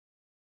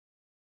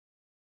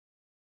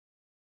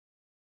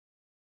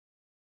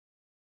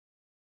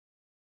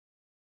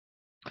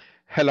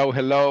Hello,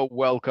 hello.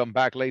 Welcome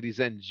back, ladies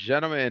and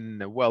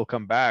gentlemen.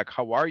 Welcome back.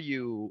 How are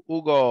you?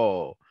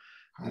 Hugo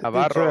Hi,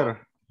 Navarro,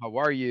 teacher. how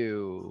are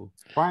you?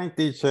 Fine,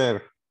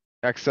 teacher.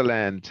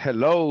 Excellent.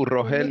 Hello, Good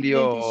evening,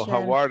 Rogelio. How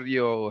teacher. are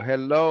you?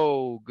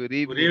 Hello, good Good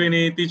evening.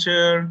 evening,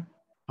 teacher.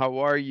 How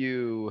are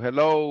you?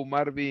 Hello,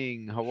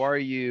 Marvin. How are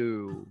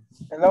you?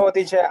 Hello,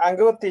 teacher. I'm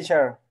good,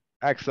 teacher.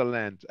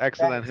 Excellent,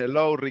 excellent. Thanks.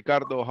 Hello,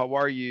 Ricardo. How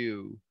are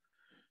you?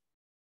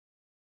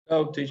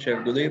 Hello, teacher.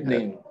 Good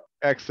evening. How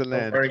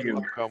Excellent. are you?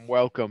 Welcome,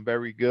 welcome.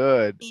 Very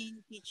good.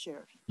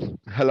 Teacher.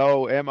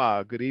 Hello,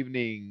 Emma. Good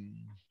evening.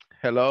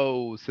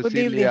 Hello, Good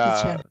evening, teacher.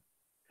 Cecilia.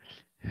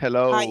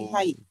 Hello.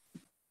 Hi.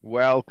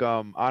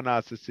 Welcome,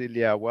 Ana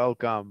Cecilia.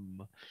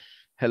 Welcome.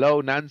 Hello,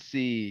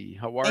 Nancy.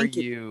 How are Thank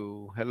you.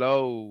 you?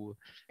 Hello,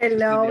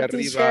 Hello, Cecilia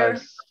teacher.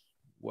 Rivas.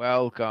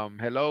 Welcome.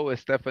 Hello,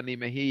 Stephanie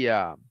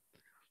Mejia.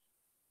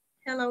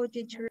 Hello,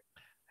 teacher.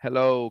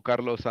 Hello,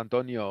 Carlos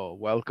Antonio.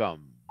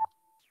 Welcome.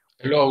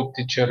 Hello,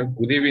 teacher.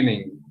 Good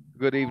evening.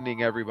 Good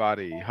evening,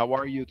 everybody. How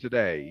are you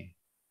today?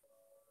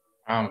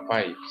 I'm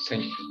fine.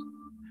 Thank you.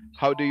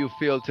 How do you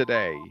feel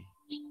today?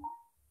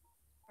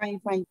 Fine.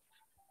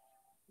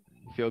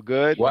 Feel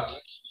good? What?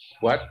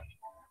 What?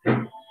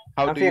 How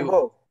I do feel you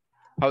good.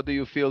 how do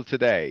you feel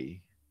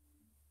today?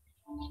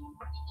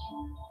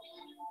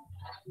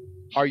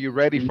 Are you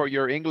ready for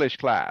your English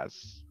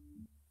class?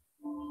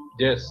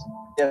 Yes.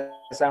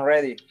 Yes, I'm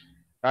ready.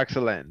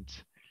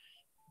 Excellent.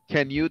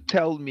 Can you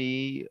tell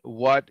me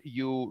what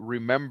you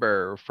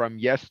remember from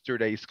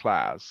yesterday's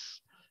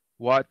class?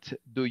 What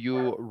do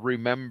you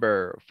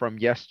remember from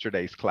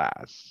yesterday's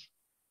class?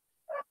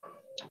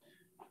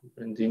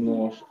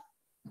 Aprendimos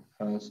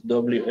as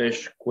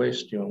WH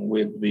question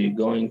will be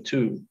going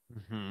to.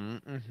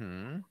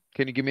 Can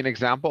you give me an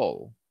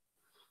example?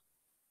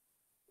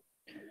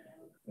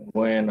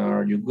 When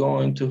are you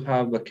going to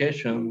have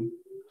vacation?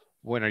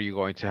 When are you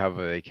going to have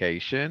a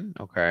vacation?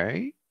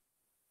 Okay.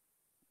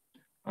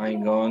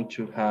 I'm going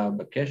to have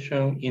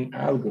vacation in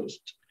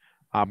August.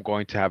 I'm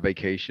going to have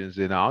vacations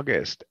in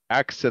August.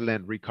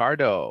 Excellent,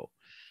 Ricardo.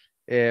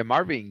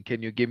 Marvin,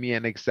 can you give me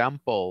an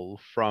example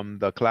from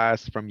the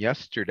class from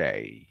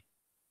yesterday?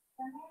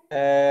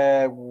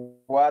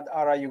 What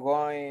are you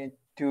going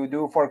to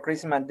do for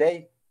Christmas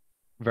Day?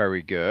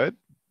 Very good.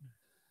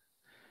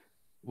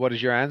 What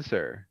is your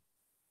answer?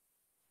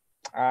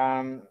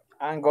 I'm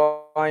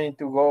going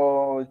to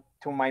go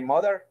to my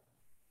mother.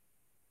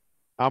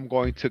 I'm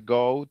going to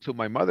go to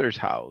my mother's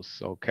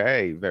house.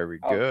 Okay, very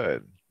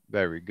good.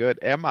 Very good.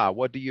 Emma,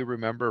 what do you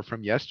remember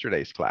from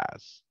yesterday's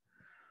class?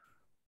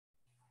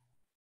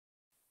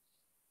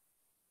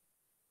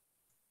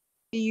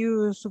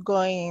 Use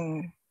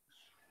going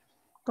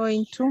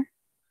to.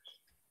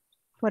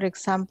 For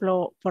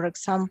example,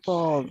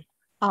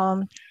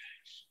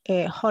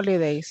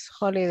 holidays.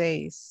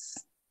 Holidays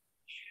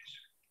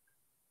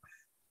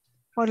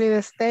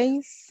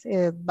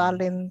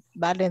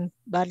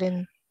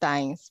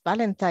days,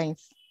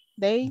 Valentine's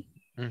Day.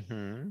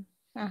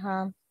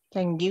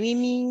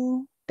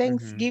 Thanksgiving.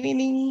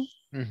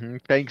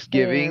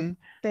 Thanksgiving.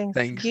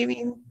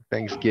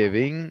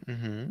 Thanksgiving.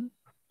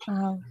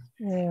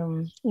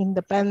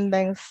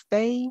 Independence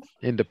Day.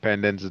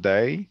 Independence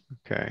Day.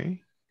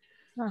 Okay.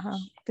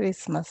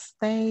 Christmas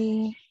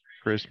Day.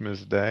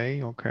 Christmas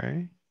Day.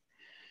 Okay.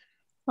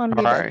 Only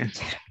All that, right.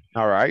 teacher.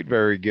 All right.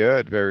 Very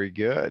good. Very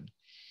good.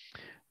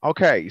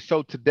 Okay.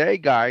 So today,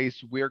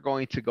 guys, we're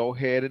going to go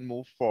ahead and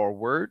move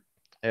forward.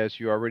 As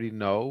you already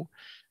know,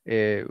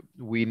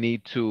 we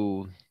need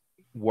to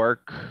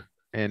work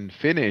and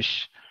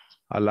finish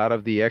a lot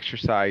of the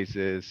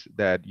exercises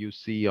that you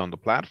see on the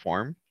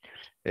platform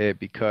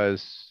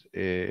because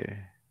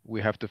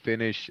we have to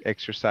finish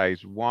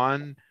exercise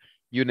 1,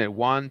 unit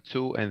 1,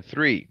 2, and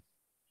 3.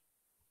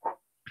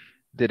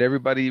 Did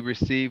everybody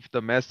receive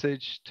the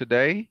message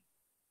today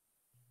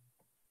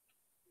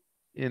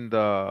in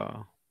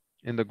the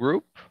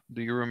group?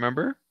 Do you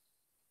remember?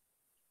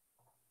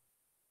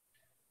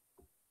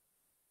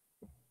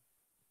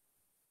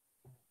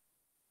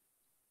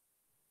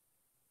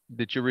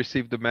 Did you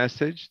receive the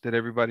message? Did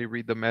everybody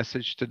read the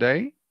message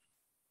today?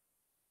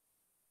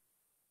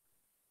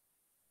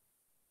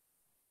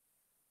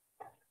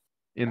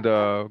 In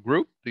the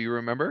group, do you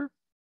remember?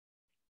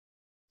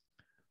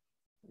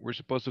 We're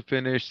supposed to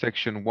finish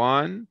section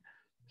 1,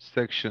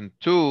 section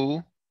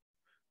 2,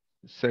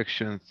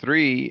 section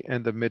 3,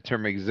 and the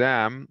midterm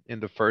exam in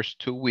the first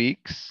 2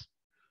 weeks.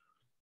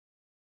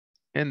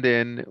 And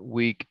then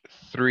week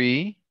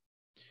 3,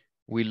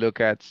 we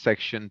look at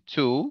section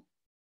 2.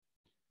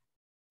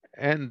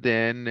 And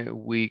then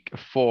week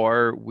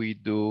 4, we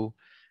do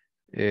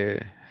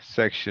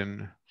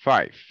section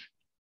 5.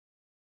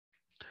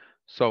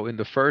 So in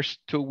the first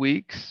 2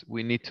 weeks,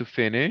 we need to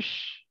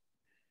finish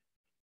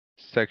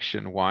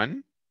section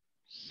 1,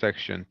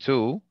 section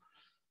 2,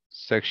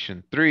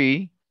 section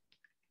 3,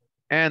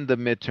 and the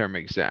midterm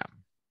exam.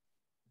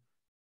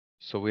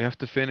 So we have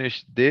to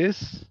finish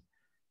this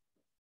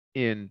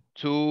in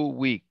 2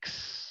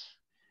 weeks,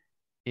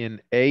 in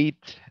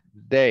 8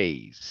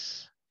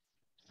 days.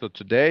 So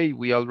today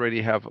we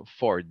already have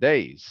 4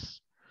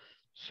 days.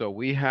 So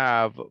we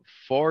have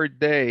 4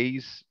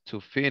 days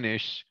to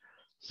finish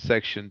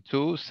section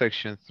 2,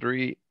 section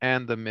 3,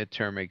 and the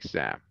midterm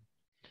exam.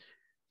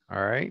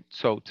 All right,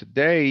 so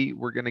today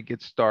we're gonna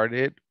get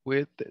started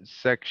with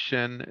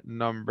section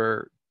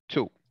number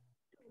 2.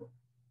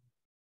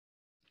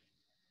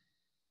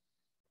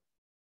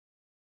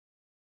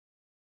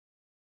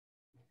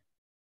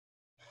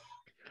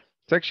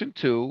 Section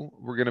 2,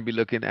 we're gonna be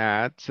looking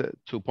at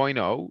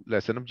 2.0,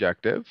 lesson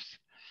objectives.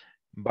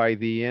 By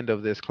the end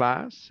of this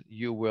class,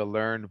 you will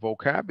learn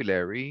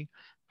vocabulary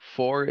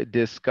for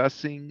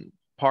discussing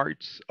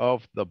parts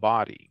of the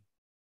body.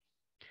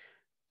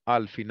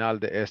 Al final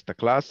de esta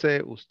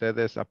clase,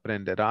 ustedes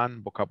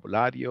aprenderán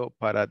vocabulario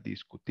para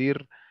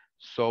discutir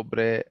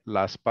sobre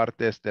las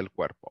partes del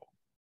cuerpo.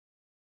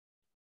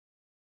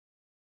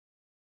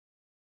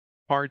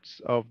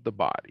 Parts of the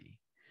body.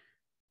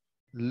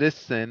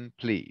 Listen,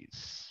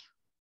 please.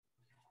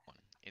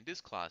 In this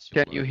class,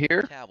 Can you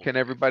hear? Can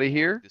everybody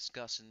hear?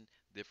 Discussing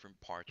different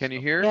parts Can you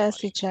of hear? the Yes,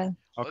 body. teacher.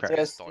 Let's Okay.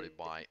 get started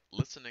by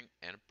listening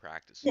and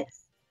practicing.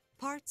 Yes.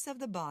 Parts of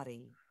the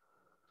body.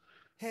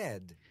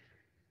 Head,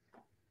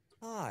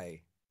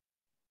 eye,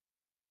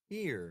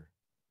 ear,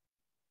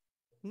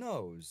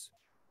 nose,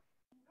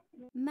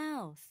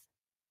 mouth,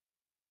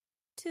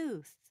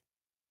 tooth,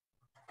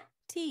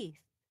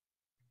 teeth,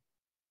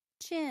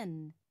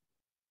 chin,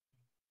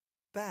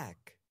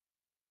 back,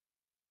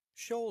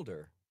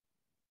 shoulder,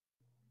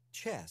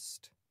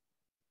 chest,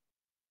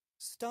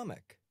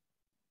 stomach,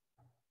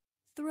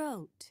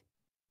 throat,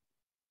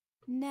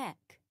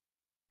 neck,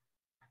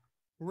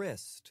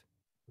 wrist,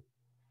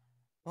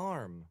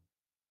 arm,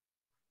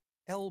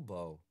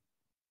 elbow,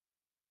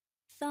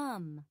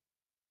 thumb,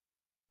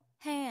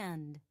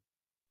 hand,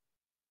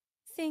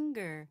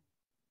 finger,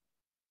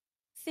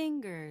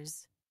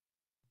 fingers,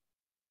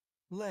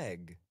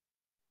 leg,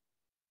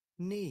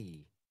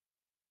 knee,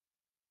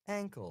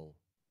 ankle,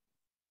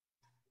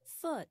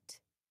 foot,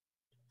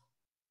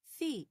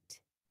 feet,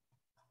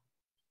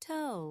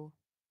 toe,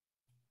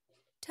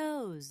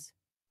 toes.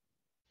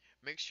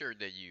 Make sure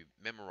that you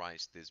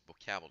memorize this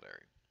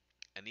vocabulary.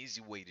 An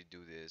easy way to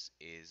do this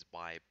is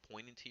by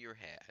pointing to your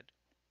head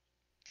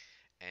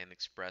and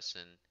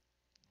expressing,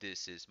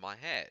 "This is my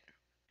head."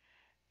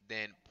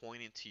 Then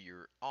pointing to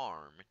your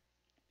arm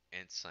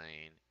and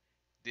saying,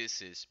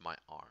 "This is my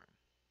arm."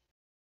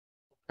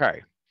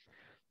 Okay.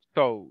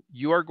 So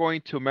you are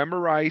going to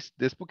memorize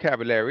this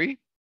vocabulary.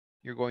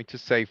 You're going to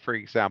say, for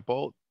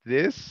example,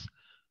 this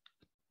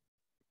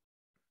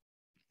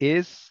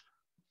is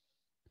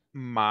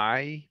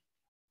my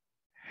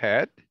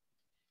head,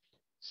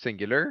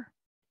 singular.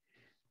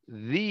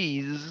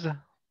 These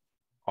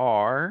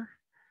are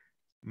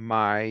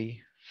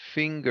my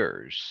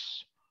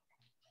fingers,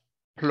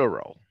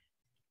 plural.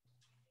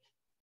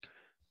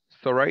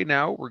 So right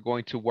now we're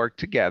going to work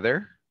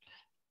together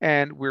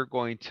and we're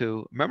going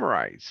to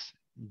memorize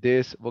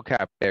this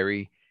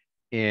vocabulary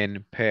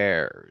in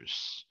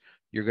pairs.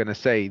 You're going to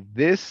say,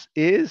 this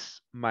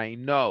is my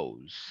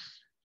nose.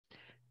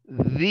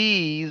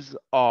 These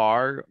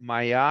are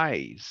my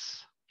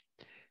eyes.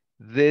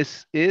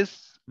 This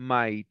is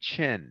my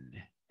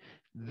chin.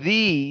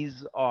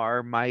 These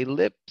are my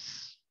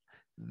lips.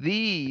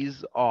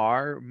 These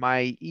are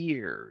my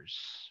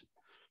ears.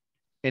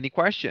 Any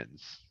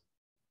questions?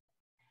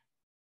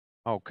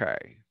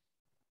 Okay.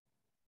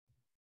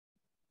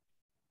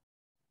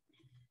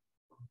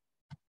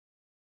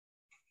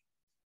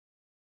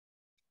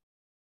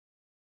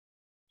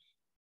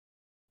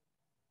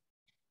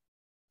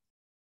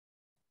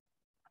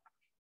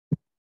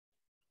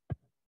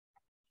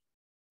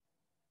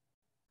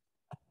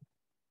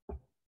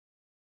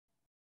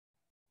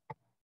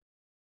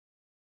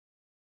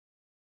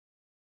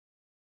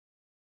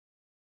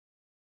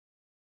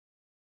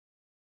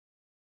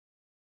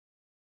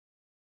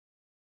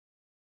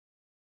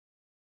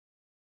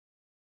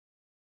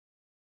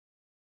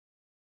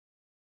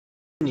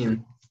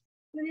 Evening.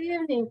 Good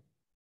evening.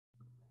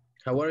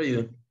 How are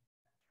you?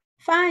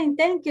 Fine,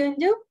 thank you.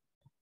 And you?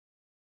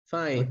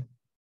 Fine.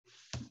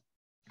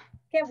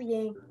 Qué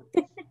bien.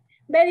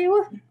 Very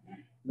good.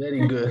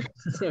 Very good.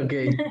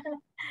 Okay.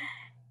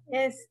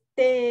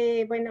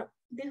 Bueno,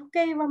 dijo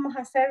que íbamos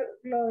a hacer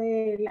lo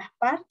de las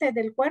partes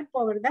del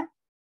cuerpo, ¿verdad?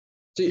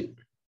 Sí.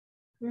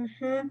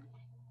 Ujú.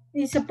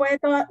 Y se puede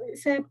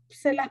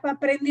se las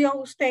aprendió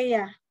usted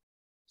ya.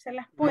 Se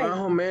las puede. Más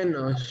o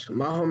menos,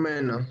 más o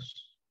menos.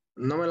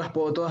 No me las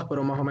puedo todas,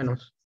 pero más o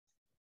menos.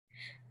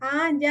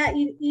 Ah, ya,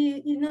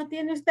 y no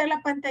tiene usted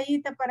la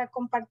pantallita para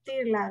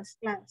compartir las.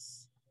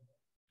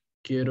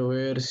 Quiero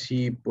ver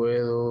si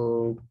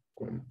puedo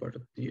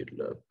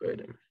compartirla.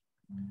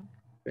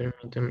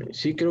 Permítame.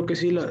 Sí, creo que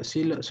sí,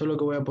 solo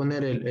que voy a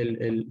poner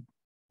el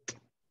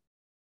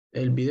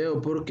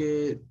video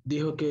porque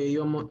dijo que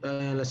íbamos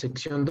en la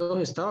sección 2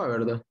 estaba,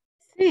 ¿verdad?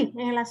 Sí,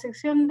 en la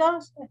sección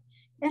 2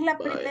 es la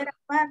Vaya. primera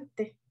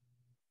parte.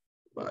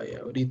 Vaya,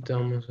 ahorita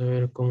vamos a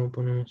ver cómo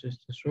ponemos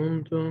este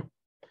asunto.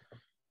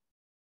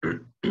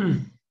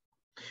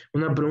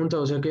 Una pregunta,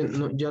 o sea que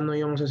ya no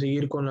íbamos a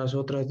seguir con las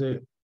otras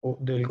del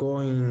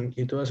going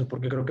y todo eso,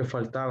 porque creo que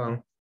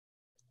faltaban.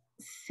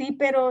 Sí,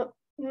 pero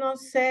no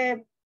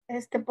sé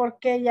por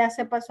qué ya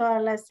se pasó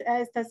a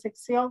esta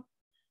sección.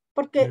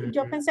 Porque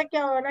yo pensé que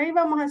ahora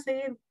íbamos a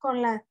seguir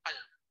con la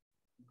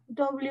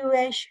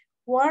WH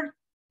Word.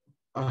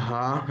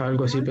 Ajá,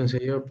 algo así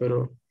pensé yo,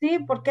 pero... Sí,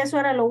 porque eso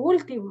era lo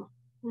último.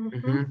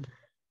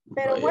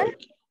 Pero Vaya, bueno.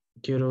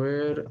 quiero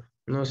ver,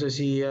 no sé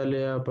si ya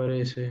le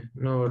aparece,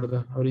 no,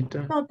 ¿verdad?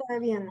 Ahorita. No,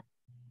 todavía no.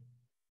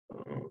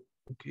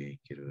 Ok,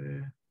 quiero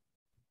ver.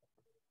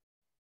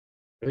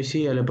 Hoy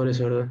sí ya le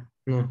aparece, ¿verdad?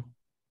 No.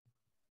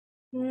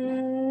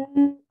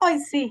 Hoy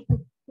sí.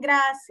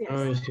 Gracias.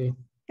 Hoy sí.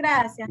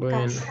 Gracias, Bueno,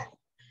 Carlos.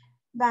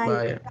 Vaya.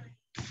 vaya.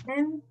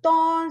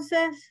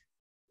 Entonces,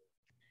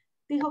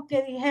 dijo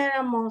que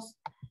dijéramos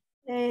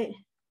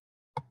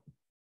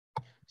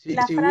Si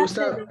la frase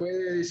gusta, de...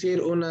 puede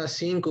decir unas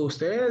 5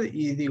 usted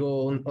y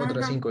digo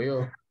otras Ajá. 5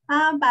 yo.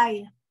 Ah,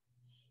 vaya.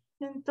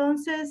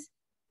 Entonces,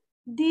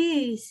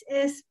 this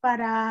es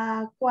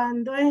para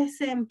cuando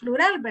es en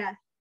plural, ¿verdad?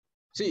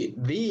 Sí,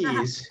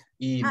 this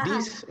y Ajá.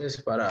 this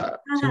es para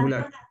Ajá.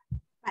 singular.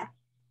 Vale.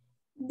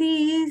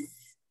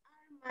 These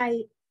are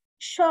my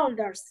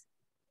shoulders.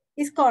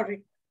 Is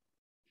correct.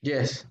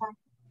 Yes.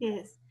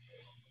 Yes.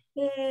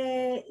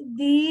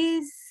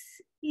 This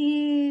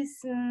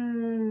is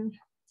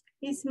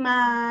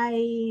my...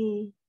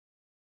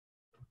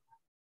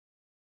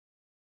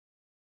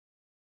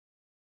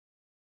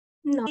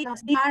 No,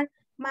 these are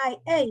my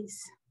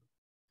eyes.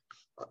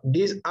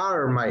 These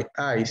are my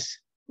eyes.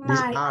 These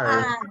My are.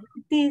 eyes.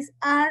 These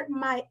are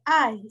my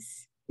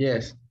eyes.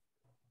 Yes.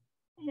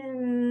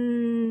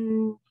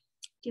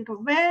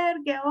 Quiero ver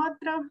qué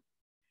otro.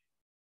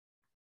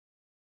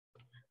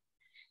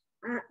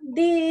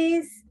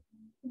 This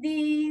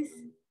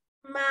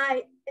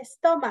my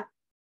stomach.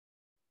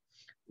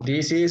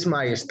 This is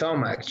my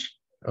stomach.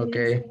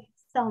 Okay.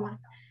 Stomach.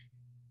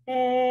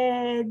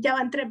 Ya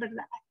van tres,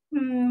 ¿verdad?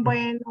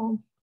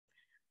 Bueno.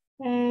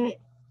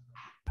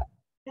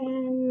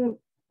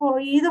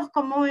 Oídos,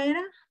 ¿cómo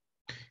era?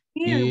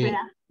 Ear,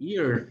 ¿verdad?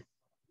 Ear.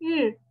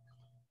 Ear.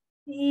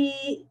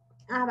 Y,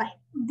 vale.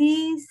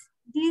 This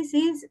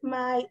is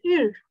my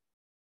ear.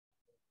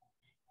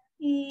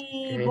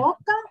 Y Okay.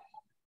 boca.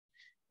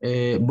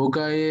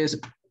 Boca es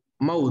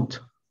mouth.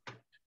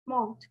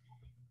 Mouth.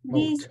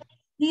 This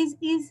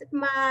is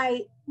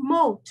my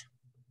mouth.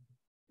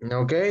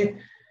 Okay.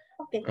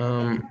 Okay.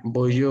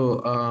 Voy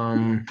yo.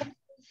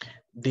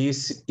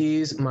 This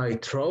is my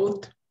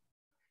throat.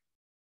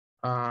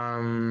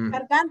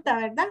 Garganta,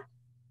 ¿verdad?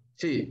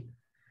 Sí.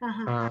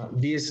 Ajá.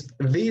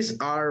 These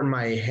are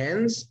my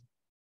hands.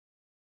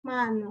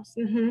 Manos.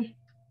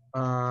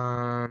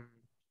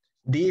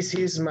 This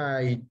is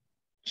my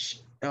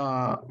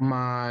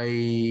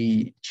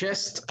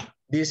chest.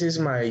 This is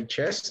my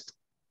chest.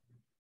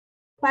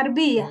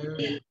 Barbilla.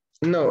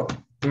 No,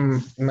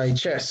 my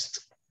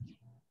chest.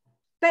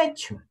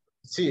 Pecho.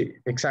 Sí,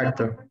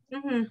 exacto.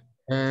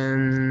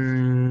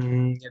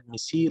 And let me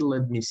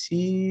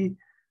see.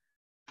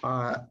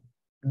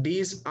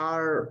 These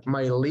are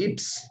my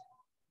lips.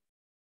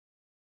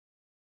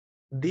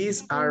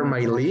 These are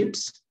my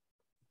lips.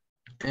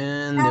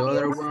 And the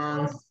other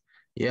one,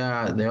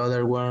 yeah, the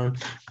other one.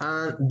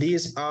 And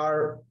these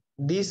are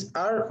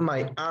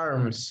my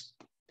arms.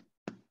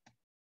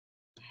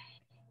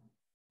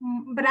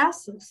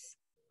 Brazos.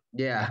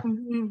 Yeah.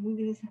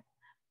 These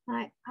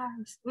my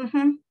arms.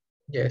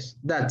 Yes,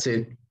 that's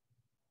it.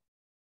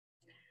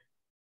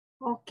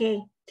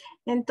 Okay.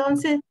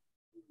 Entonces,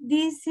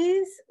 this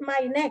is my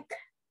neck.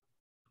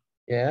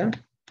 Yeah.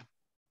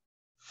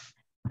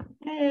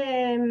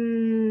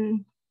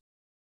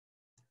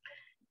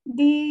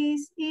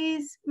 This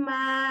is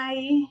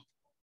my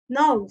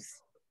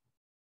nose.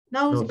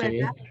 Nose,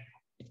 Okay. ¿verdad?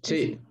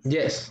 Sí,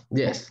 yes,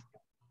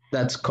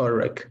 that's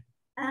correct.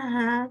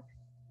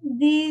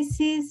 This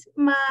is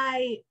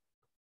my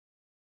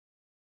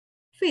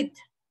feet.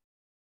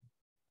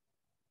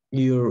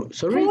 Your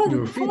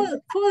feet?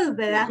 Food,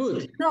 ¿verdad?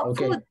 Food. No,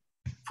 Okay.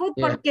 food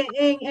Yeah. porque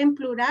en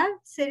plural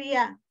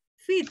sería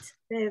feet,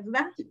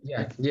 ¿verdad?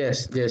 Yeah,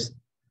 yes.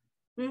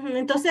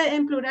 Entonces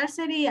en plural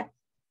sería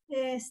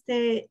these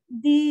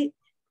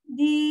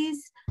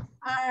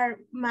are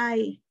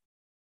my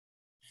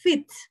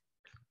feet,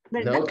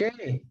 ¿verdad?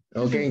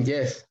 Okay,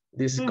 yes,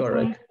 this is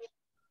correct.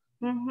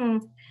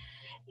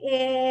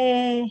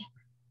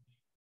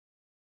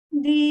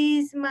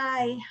 This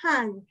my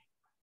hand.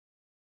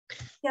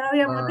 Ya lo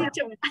habíamos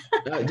dicho.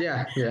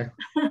 Yeah.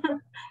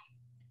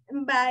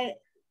 But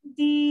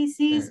this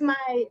is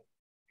my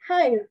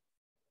hair.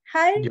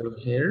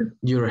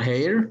 Your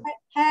hair?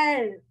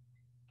 Hair.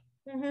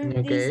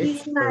 Okay,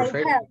 this is my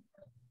perfect. hair.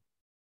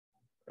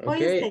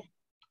 Okay.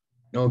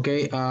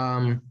 Okay,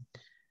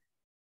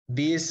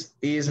 this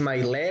is my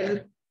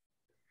leg.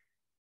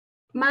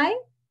 My?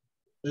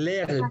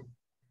 Leg.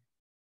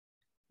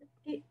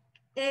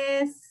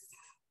 Es...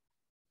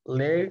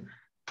 Leg,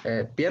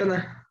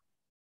 pierna.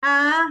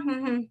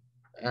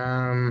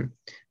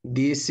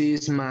 This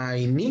is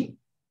my knee.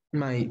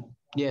 My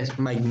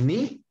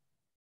knee.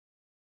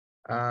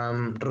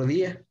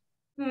 Rodilla.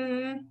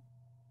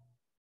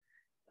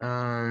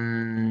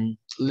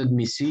 let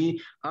me see.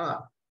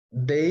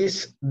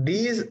 These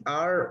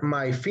are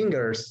my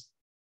fingers.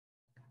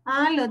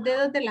 Los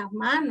dedos de las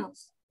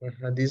manos.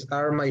 These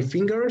are my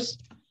fingers.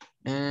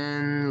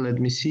 And let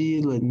me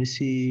see.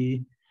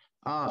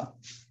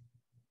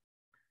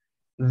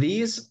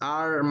 These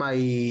are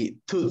my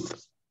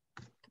tooth.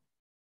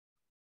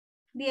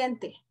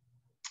 Diente.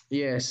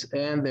 Yes,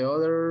 and the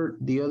other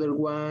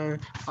one.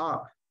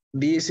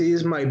 This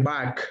is my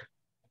back.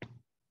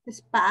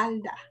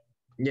 Espalda.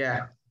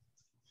 Yeah.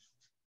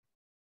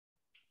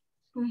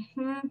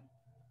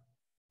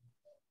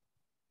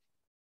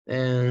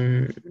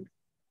 And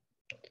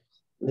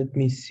let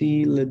me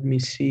see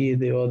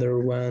the other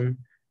one.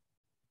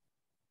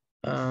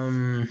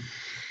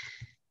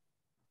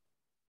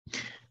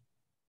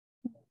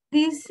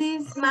 This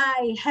is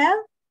my head.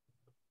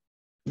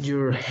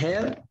 Your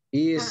head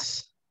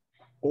is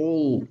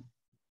all.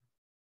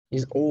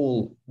 Is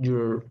all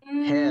your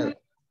head.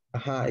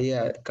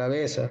 Yeah,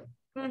 cabeza.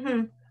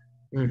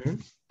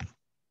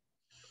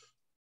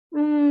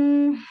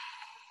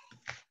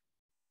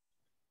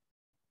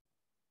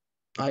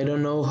 I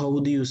don't know, how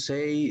do you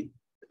say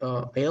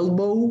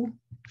elbow?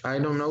 I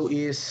don't know,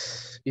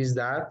 is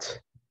that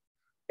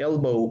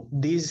elbow?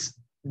 This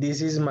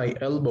is my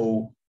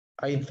elbow.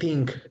 I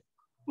think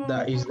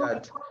that is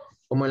that.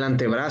 Como el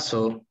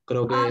antebrazo,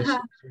 creo que es.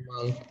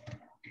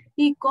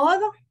 ¿Y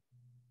codo?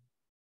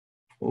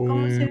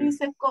 ¿Cómo se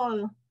dice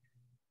codo?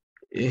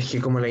 Es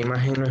que como la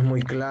imagen no es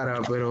muy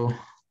clara, pero...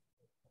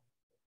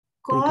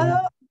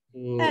 Codo,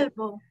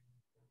 elbow.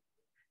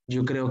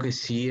 Yo creo que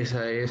sí,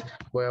 esa es.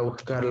 Voy a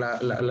buscar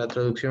la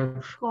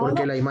traducción,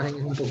 porque la imagen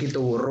es un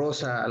poquito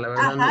borrosa, la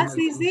verdad.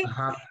 Sí.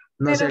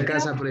 No se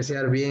alcanza a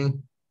apreciar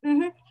bien.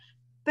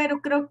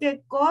 Pero creo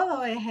que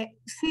codo es,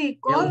 sí,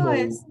 codo elbow.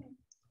 Es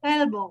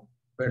elbow.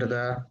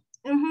 ¿Verdad?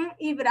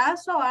 Y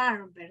brazo,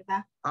 arm,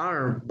 ¿verdad?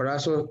 Arm,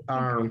 brazo,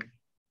 arm.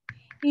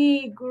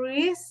 Y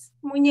grease,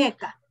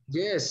 muñeca.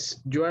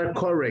 Yes, you are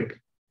correct.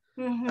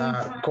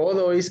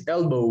 Codo is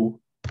elbow.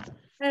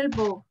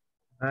 Elbow.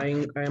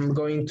 I'm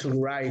going to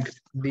write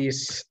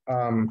this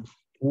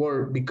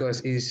word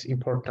because it's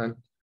important.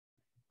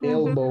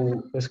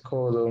 Elbow es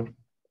codo.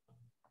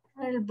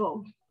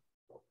 Elbow.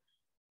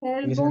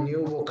 It's a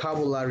new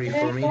vocabulary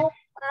for me.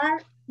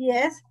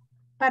 Yes,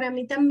 para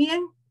mí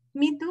también.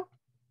 Me too.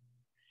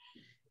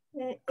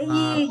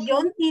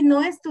 Y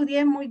no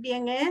estudié muy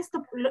bien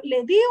esto.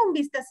 Le di un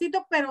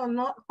vistacito, pero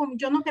no,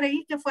 yo no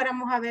creí que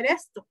fuéramos a ver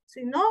esto.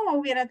 Si no,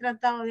 hubiera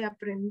tratado de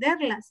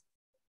aprenderlas.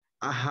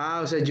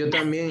 O sea, yo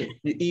también,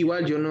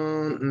 igual yo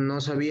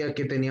no sabía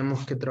que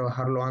teníamos que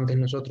trabajarlo antes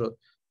nosotros.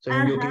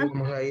 Según yo que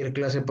íbamos a ir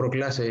clase por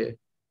clase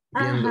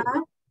viendo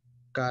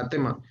cada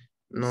tema.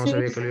 No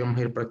sabía que lo íbamos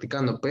a ir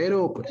practicando,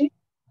 pero pues,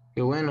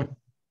 qué bueno.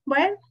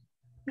 Bueno,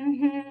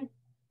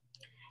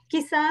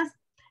 quizás,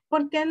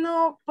 ¿por qué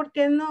no?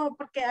 Porque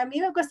a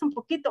mí me cuesta un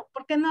poquito.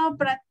 ¿Por qué no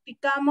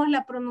practicamos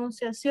la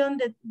pronunciación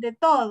de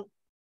todo?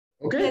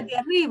 Desde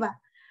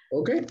arriba.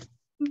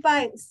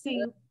 Bye,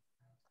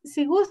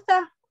 si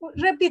gusta,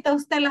 repita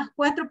usted las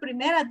 4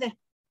 primeras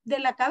de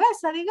la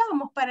cabeza,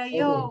 digamos, para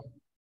yo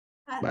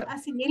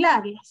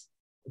asimilarlas.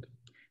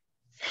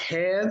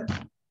 Head.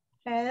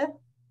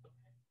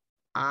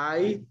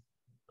 Eye.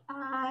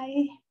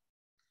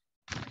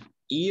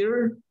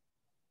 Ear.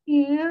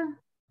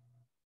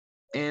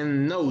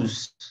 And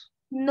nose.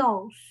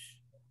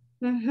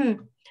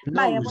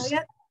 Vaya,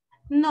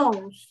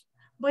 nose.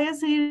 Voy a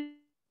seguir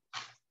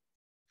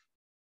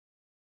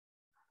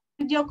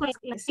yo con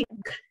la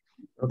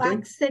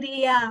back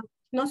sería,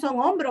 no son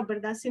hombros,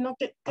 ¿verdad? Sino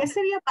que, ¿qué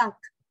sería back?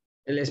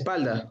 La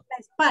espalda. La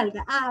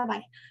espalda,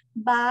 vaya.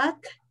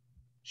 Back,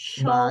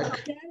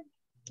 shoulder,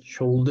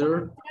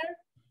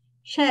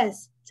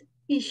 chest.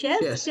 ¿Y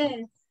chest?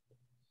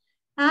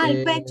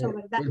 El pecho,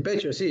 ¿verdad? El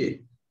pecho,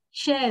 sí.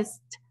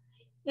 Chest.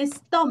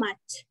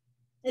 Stomach,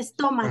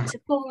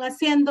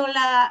 haciendo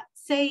la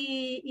C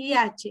y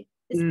H.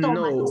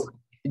 Stomach. No,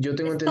 yo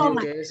tengo entendido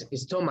que es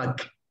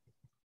stomach.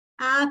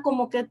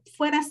 Como que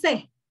fuera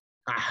C.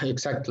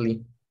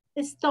 Exactly.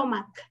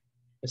 Stomach.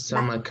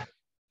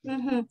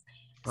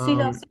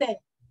 Siga usted.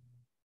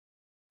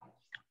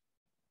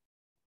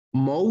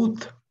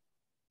 Mouth.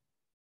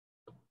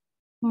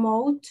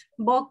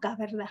 Boca,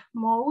 ¿verdad?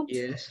 Mouth.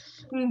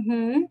 Yes.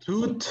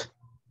 Tooth.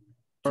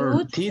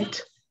 Or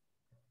teeth.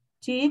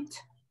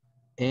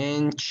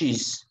 And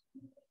cheese.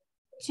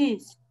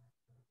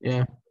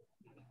 Yeah.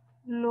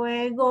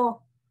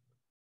 Luego,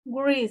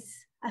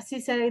 grease. Así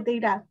se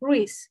dirá,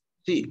 grease.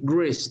 Sí,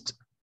 greased.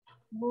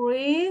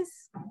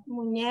 Grease,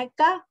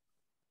 muñeca.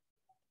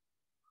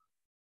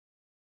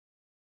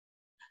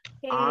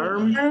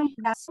 Arm,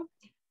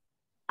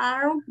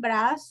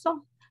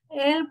 brazo.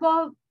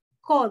 Elbow,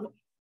 codo.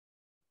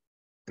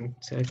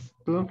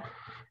 Exacto.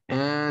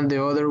 And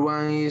the other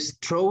one is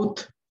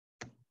throat.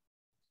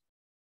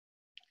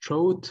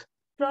 Throat,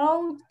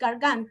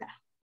 garganta.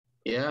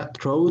 Yeah,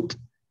 throat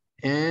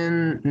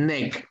and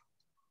neck.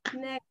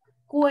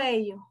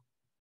 Cuello.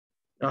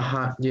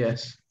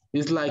 Yes.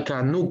 It's like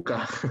a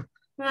nuca.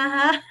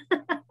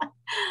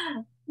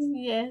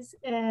 Yes.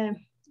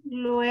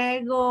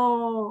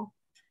 luego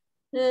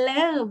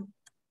leg,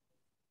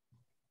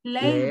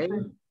 leg,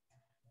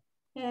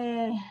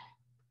 Leg.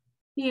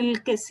 y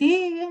el que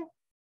sigue.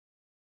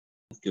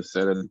 Hay que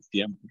hacer el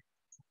tiempo.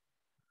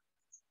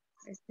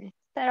 Sí.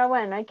 Pero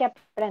bueno, hay que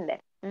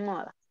aprender.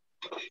 Moda.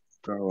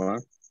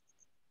 Cabal.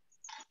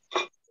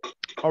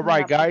 All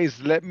right,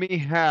 guys, let me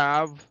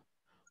have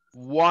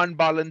one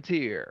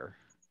volunteer.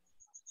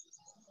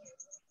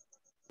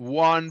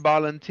 One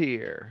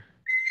volunteer.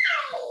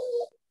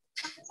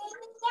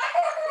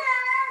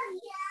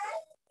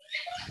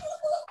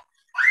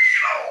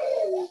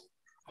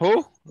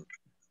 Who?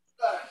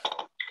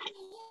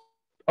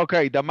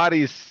 Okay,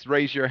 Damaris,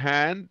 raise your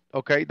hand.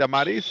 Okay,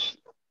 Damaris,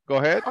 go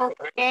ahead.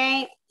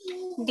 Okay,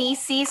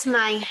 this is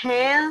my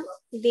hand,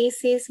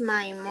 this is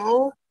my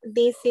mouth,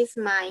 this is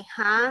my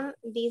hand,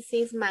 this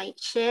is my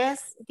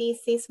chest, this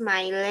is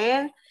my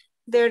leg,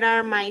 there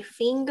are my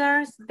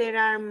fingers, there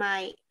are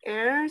my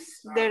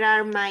ears, there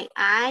are my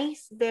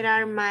eyes, there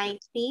are my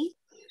teeth,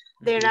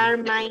 there are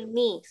my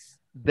knees.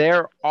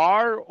 There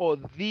are or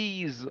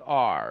these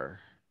are?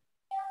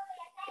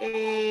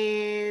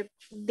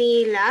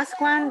 The last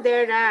one,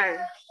 there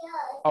are.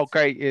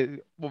 Okay,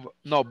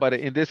 no, but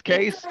in this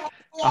case,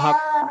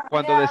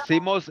 cuando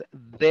decimos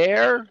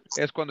there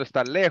es cuando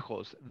está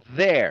lejos,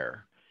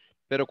 there.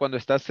 Pero cuando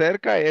está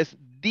cerca es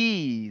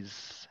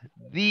these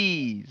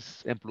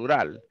en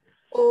plural.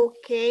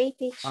 Okay,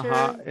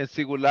 teacher. En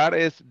singular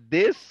es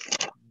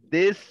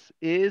this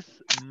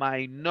is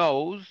my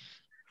nose,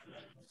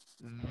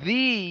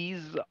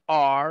 these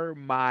are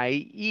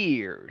my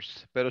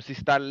ears. Pero si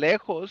está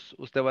lejos,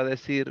 usted va a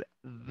decir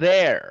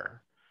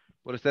there.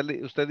 Por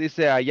usted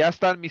dice, allá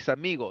están mis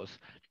amigos.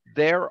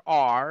 There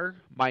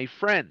are my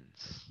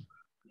friends.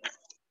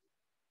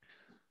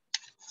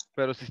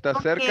 Pero si está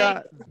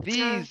cerca,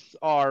 these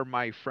are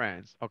my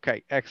friends.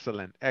 Okay,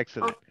 excellent,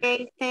 excellent.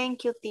 Okay,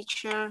 thank you,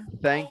 teacher.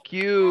 Thank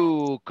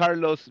you,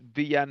 Carlos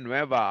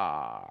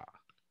Villanueva.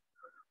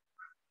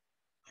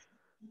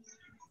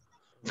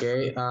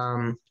 Okay,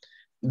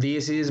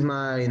 this is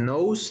my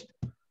nose.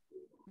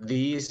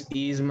 This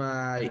is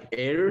my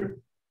ear.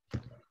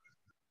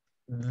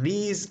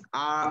 These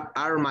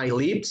are my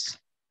lips.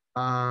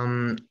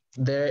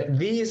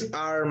 These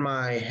are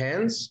my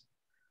hands.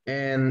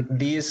 And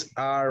these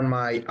are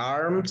my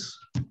arms.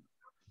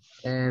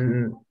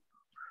 And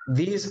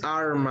these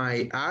are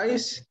my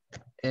eyes.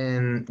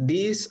 And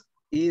this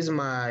is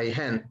my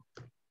hand.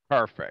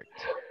 Perfect,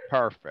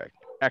 perfect,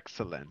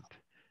 excellent.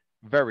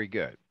 Very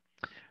good.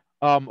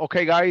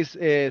 Okay, guys,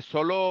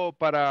 solo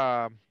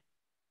para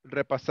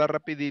repasar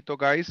rapidito,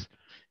 guys.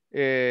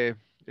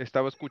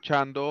 Estaba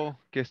escuchando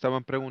que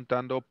estaban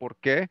preguntando por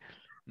qué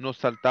nos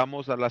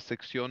saltamos a la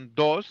sección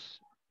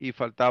 2 y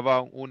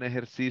faltaba un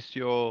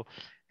ejercicio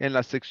en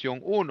la sección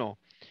 1.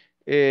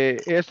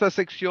 Esta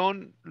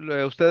sección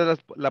ustedes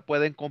la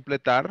pueden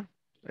completar.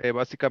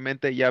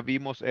 Básicamente ya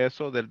vimos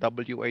eso del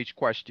WH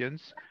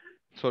Questions.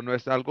 Eso no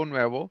es algo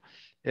nuevo.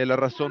 La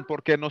razón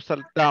por qué nos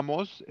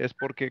saltamos es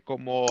porque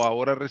como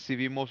ahora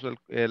recibimos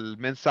el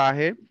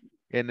mensaje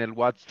en el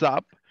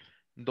WhatsApp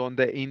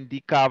donde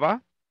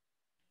indicaba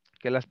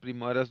que las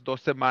primeras 2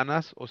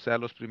 semanas, o sea,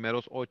 los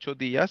primeros 8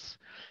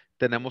 días,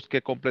 tenemos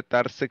que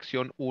completar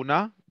sección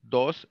 1,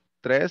 2,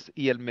 3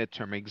 y el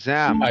midterm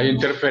exam. Hay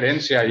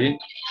interferencia ahí.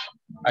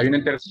 Hay una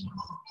interferencia.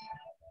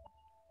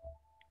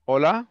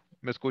 Hola,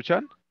 ¿me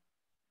escuchan?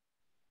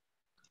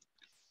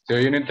 Se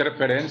oye una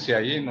interferencia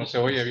ahí, no se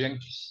oye bien.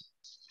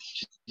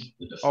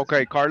 Ok,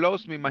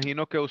 Carlos, me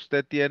imagino que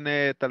usted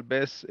tiene tal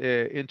vez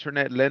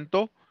internet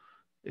lento.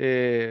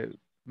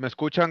 ¿Me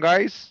escuchan,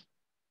 guys?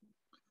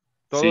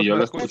 ¿Todos Sí, yo me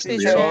lo escuchan? escucho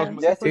bien.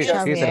 Ya Se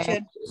escucha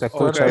bien. Se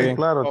escucha bien.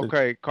 Claro. Ok,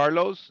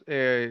 Carlos,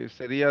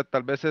 sería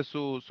tal vez es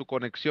su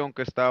conexión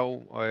que está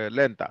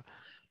lenta.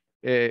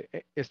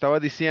 Estaba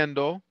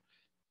diciendo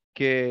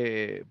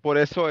que por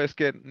eso es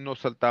que nos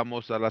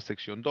saltamos a la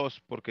sección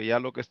 2, porque ya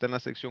lo que está en la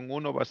sección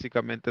 1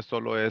 básicamente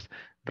solo es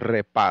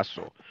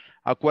repaso.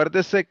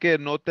 Acuérdese que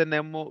no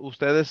tenemos,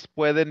 ustedes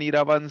pueden ir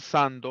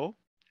avanzando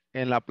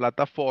en la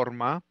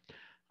plataforma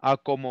a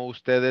como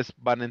ustedes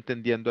van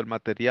entendiendo el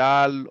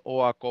material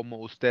o a como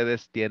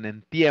ustedes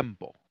tienen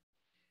tiempo.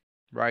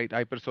 Right?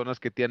 Hay personas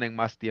que tienen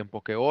más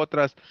tiempo que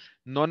otras.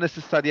 No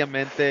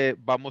necesariamente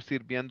vamos a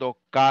ir viendo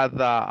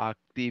cada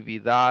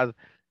actividad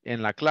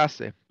en la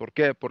clase. ¿Por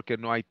qué? Porque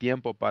no hay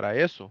tiempo para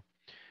eso.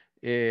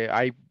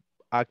 Hay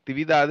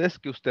actividades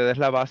que ustedes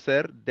la va a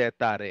hacer de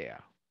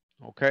tarea.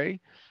 ¿Ok?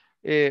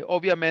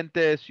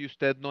 Obviamente, si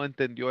usted no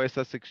entendió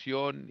esa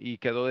sección y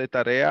quedó de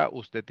tarea,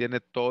 usted tiene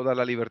toda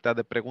la libertad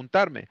de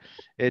preguntarme.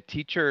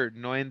 Teacher,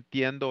 no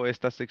entiendo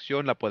esta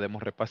sección, la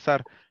podemos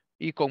repasar.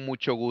 Y con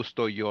mucho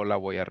gusto yo la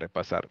voy a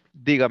repasar.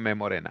 Dígame,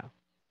 Morena.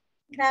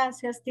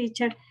 Gracias,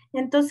 teacher.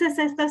 Entonces,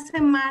 esta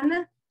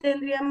semana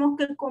tendríamos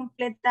que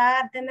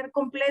tener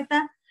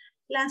completa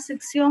la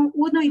sección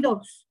 1 y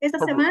 2. ¿Esta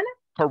semana?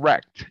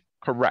 Correct,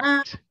 correct.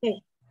 Ah,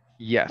 ok.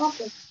 Yes,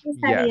 Okay,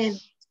 está bien.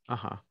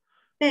 Ajá.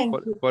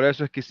 Thank you. Por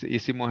eso es que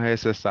hicimos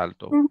ese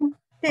salto.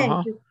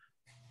 Thank you.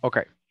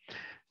 Okay.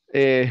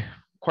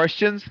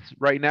 Questions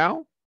right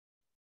now?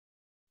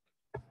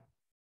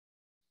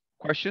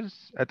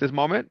 questions at this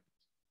moment?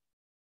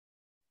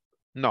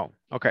 No.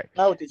 Okay.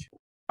 No, teacher.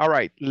 All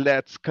right.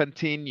 Let's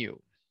continue.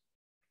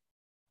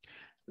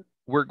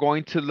 We're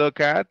going to look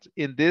at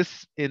in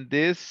this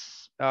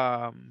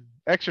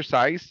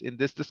exercise, in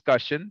this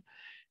discussion,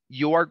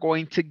 you are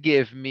going to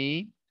give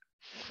me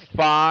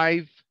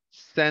 5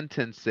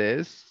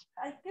 sentences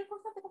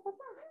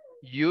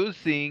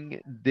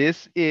using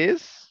this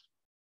is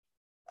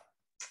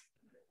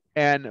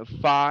and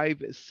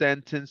 5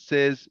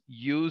 sentences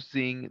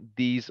using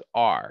these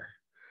are.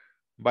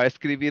 Va a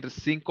escribir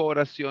 5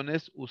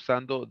 oraciones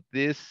usando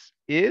this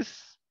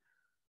is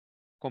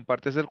con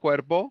partes del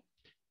cuerpo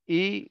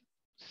y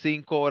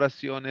 5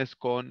 oraciones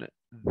con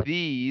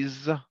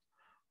these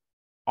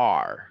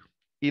are.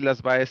 Y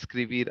las va a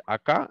escribir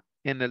acá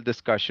en el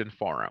discussion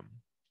forum.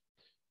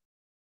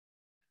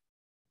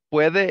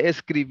 Puede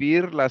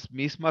escribir las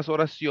mismas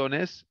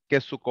oraciones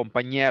que su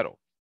compañero.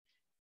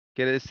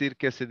 Quiere decir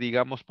que si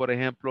digamos, por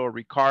ejemplo,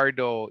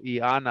 Ricardo y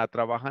Ana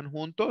trabajan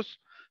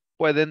juntos,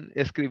 pueden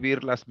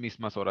escribir las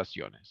mismas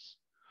oraciones.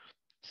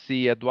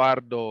 Si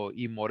Eduardo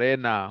y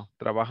Morena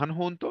trabajan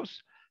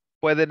juntos,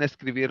 pueden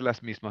escribir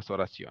las mismas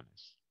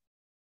oraciones.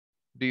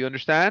 Do you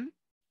understand?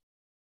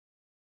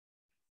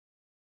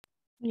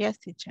 Yes,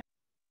 teacher.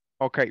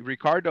 Ok,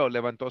 Ricardo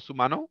levantó su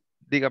mano.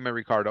 Dígame,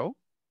 Ricardo.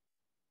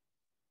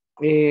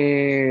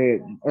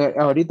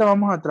 Ahorita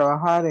vamos a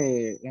trabajar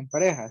en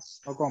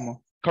parejas, ¿o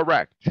cómo?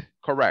 Correct,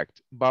 correct.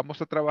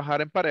 Vamos a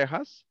trabajar en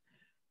parejas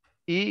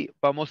y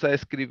vamos a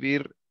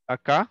escribir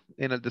acá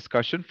en el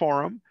discussion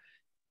forum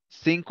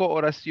 5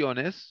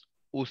 oraciones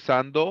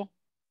usando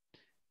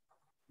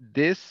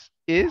this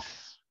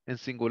is en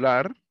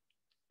singular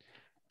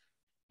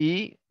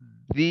y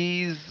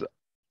these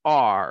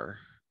are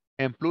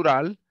en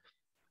plural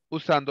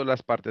usando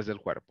las partes del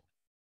cuerpo.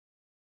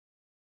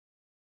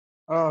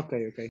 Oh, ok,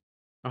 ok.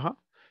 Ajá.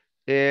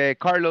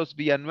 Carlos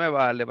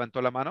Villanueva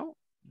levantó la mano.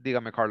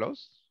 Dígame,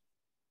 Carlos.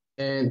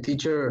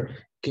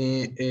 Teacher,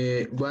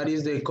 what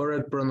is the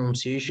correct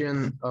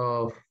pronunciation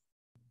of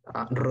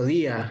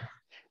rodilla?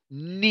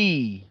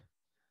 Knee.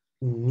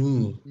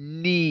 Knee.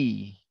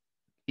 Knee.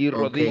 Y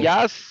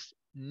rodillas,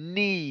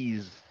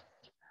 knees.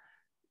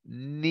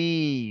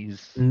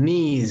 Knees.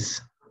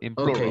 Knees. In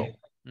plural. Okay.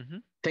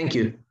 Thank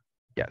you.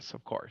 Yes,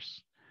 of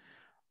course.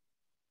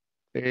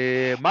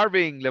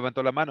 Marvin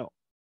levantó la mano.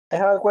 I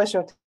have a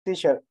question,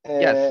 teacher.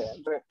 Yes.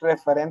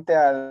 Referente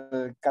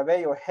al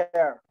cabello,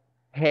 hair.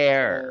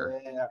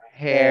 Hair.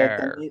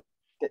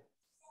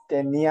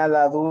 Tenía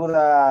la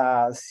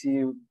duda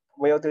si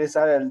voy a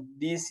utilizar el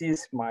this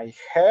is my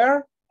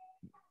hair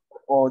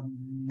o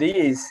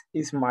this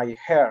is my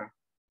hair.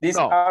 These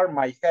are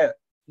my hair.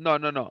 No.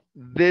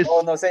 This.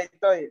 Oh, no sé,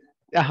 estoy.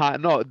 Ajá,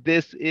 no,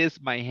 this is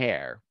my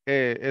hair.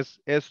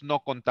 Es no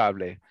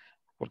contable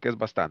porque es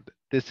bastante.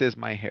 This is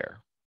my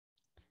hair.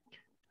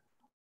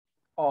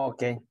 Oh,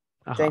 okay.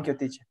 Thank you,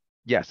 teacher.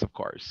 Yes, of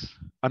course.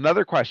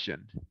 Another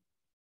question.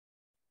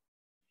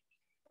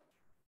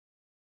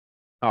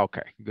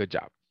 Okay, good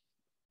job.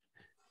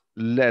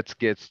 Let's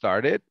get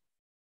started.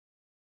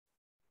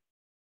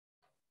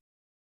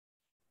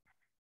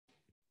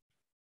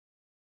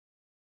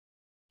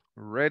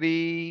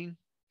 Ready?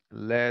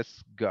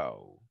 Let's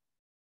go.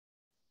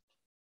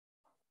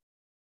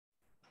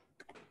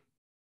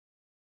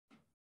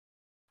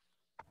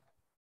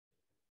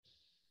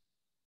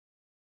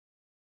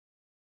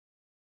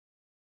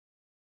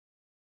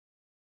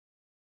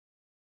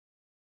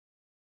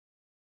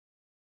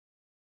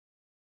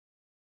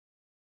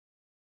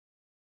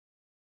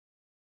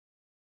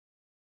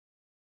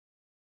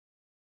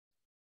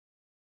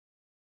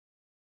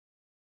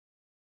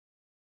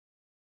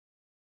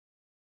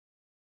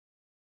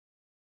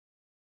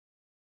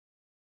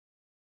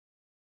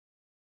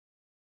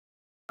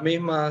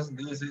 Mismas,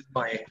 this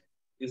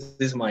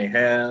is my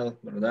health,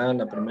 ¿verdad?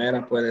 La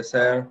primera puede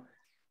ser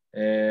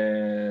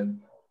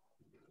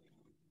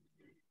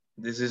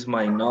this is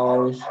my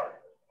nose.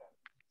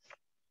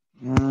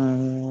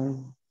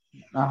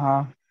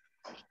 Ajá.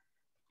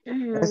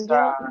 Yo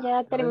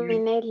ya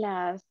terminé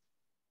las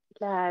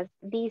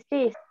this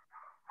is.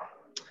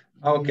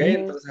 Ok,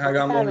 entonces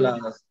hagamos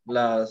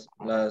las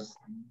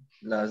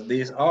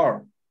these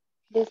are.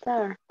 These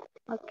are,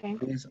 okay.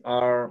 These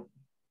are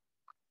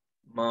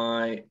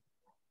my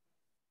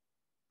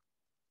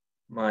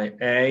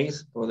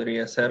eyes,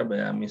 podría ser,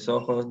 vea, mis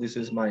ojos, this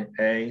is my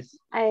eyes.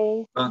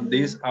 And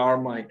these are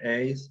my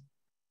eyes.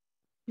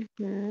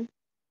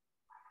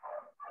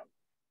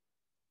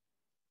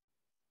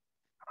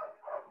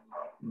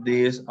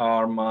 These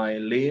are my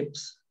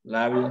lips,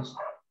 labios.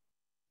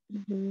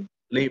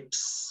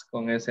 Lips,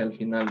 con ese al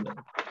final.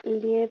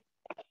 Lips.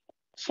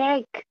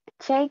 Cheek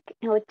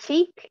o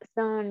cheek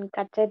son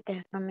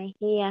cachetes, son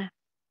mejillas.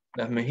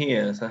 Las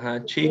mejillas,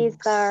 ajá, cheeks.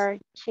 These are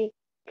cheek,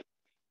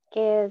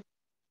 que es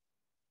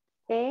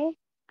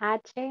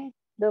C-H-E-K.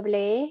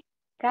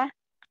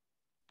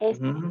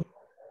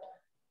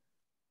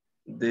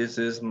 This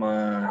is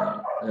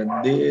my,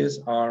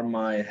 these are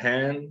my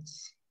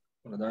hands,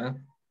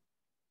 ¿verdad?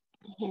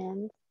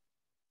 Hands.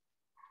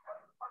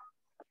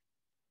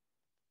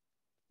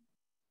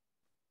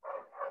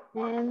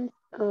 Hands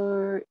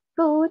or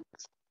foot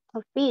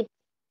or feet.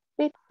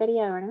 Feet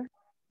sería, ¿verdad?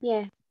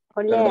 Yeah.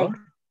 O legs.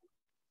 ¿Perdón?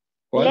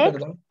 ¿Cuál, Legs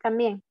perdón?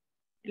 también.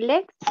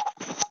 Legs.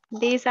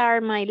 These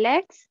are my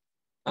legs.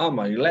 Ah,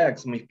 my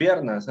legs, mis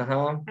piernas,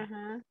 ajá.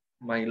 Ajá.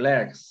 My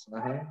legs,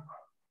 ajá.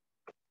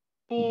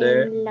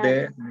 En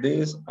la,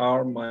 These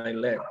are my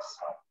legs.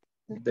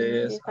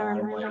 These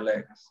are my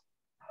legs.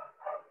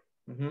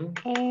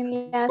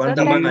 en las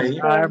 ¿Cuántas otras van These ahí?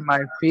 are dice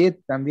my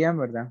feet también,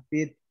 ¿verdad?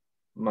 Feet.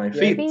 My Yes.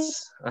 feet.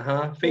 feet.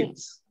 Ajá, Sí. feet.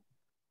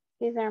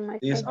 These are my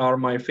These feet. are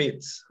my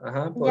feet.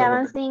 Ajá, Ya podemos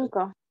van decir.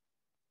 5.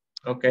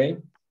 Ok.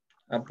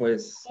 Ah,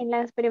 pues. En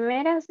las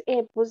primeras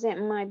puse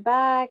my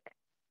back.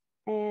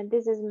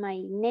 This is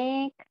my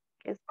neck,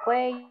 que es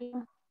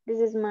cuello. This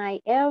is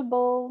my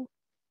elbow.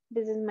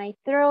 This is my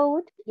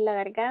throat, la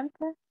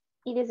garganta.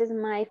 Y this is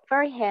my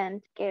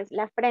forehead, que es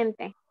la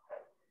frente.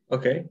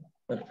 Ok,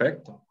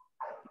 perfecto.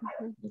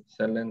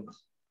 Excelente.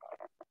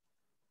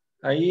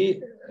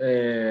 Ahí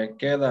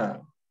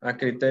queda a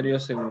criterio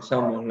si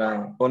usamos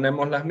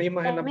ponemos las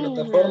mismas en la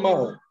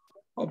plataforma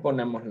o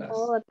ponemos las.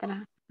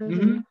 Otra.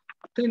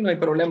 Sí, no hay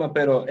problema,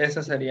 pero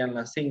esas serían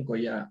las 5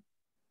 ya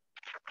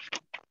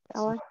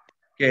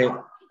que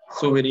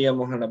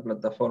subiríamos a la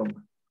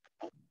plataforma.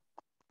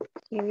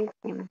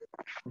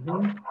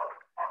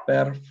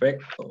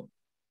 Perfecto.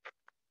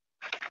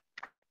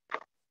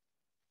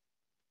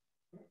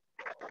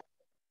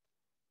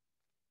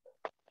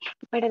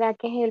 ¿Verdad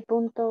que es el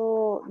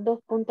punto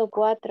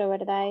 2.4,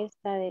 verdad?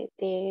 Esta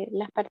de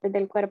las partes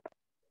del cuerpo.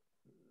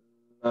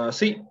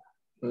 Sí,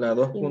 la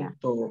 2. Sí,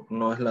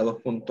 No es la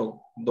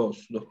 2.2,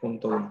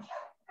 2.2.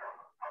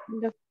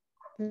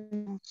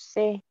 No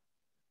sé.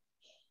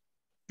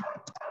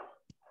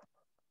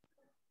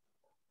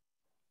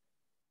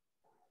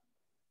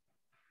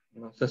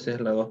 No sé si es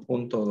la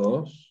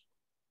 2.2.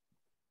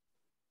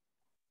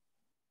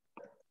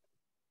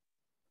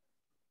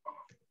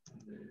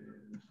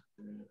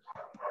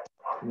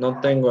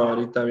 No tengo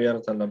ahorita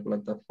abierta la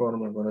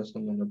plataforma, por eso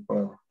no lo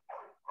puedo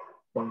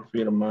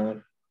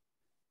confirmar.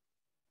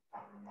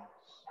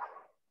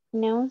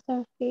 No,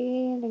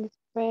 Sophie,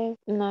 Express.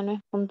 No, no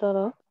es punto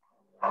 2.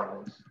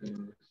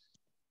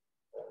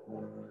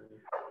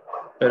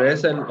 Pero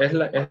es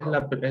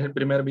el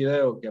primer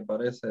video que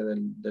aparece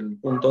del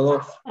punto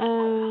 2.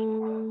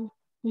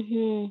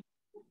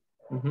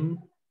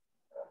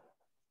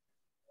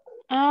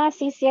 Ah,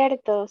 sí,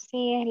 cierto.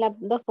 Sí, es la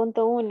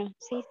 2.1.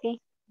 Sí,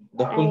 sí.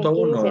 2.1,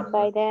 Aquí dice, ¿verdad?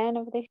 by the end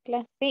of this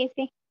class. Sí,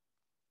 sí.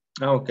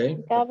 Ah, ok.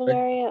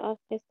 Vocabulary of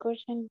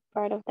discussion,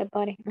 part of the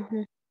body.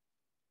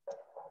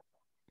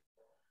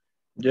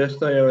 Yo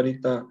estoy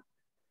ahorita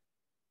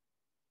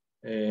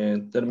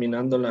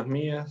terminando las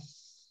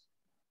mías.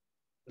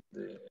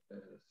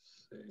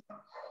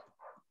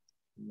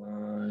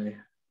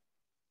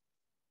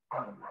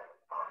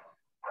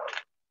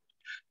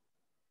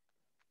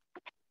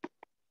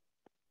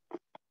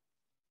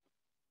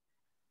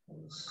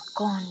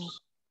 Connie.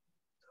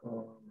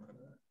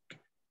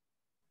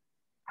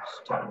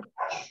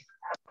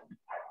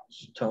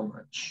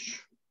 Stomach.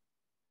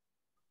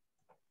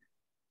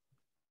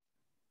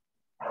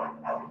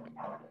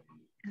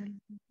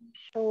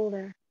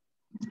 Shoulder.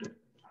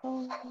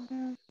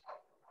 Shoulder.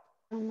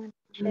 Stomach.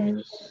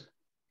 Chest.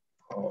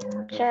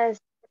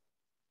 Chest.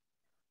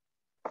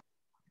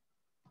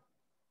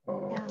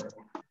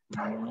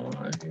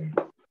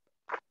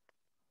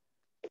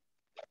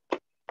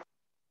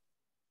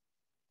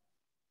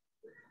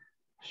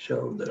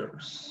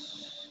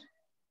 Shoulders.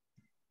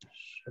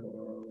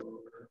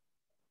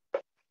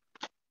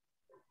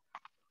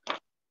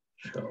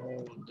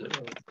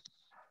 Shoulders.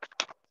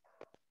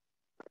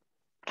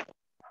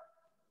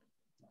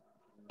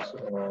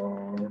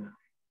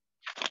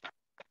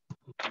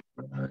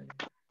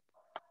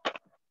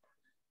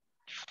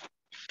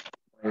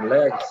 My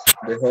legs.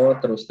 Dejó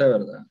otro usted,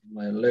 ¿verdad?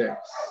 My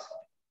legs.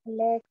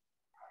 Legs.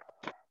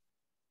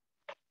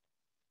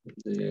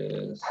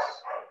 These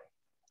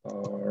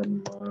are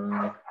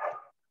my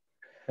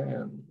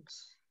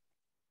hands.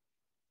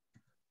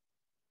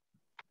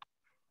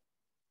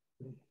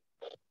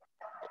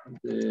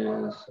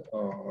 These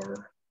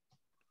are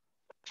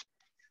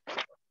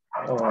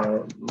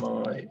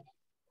my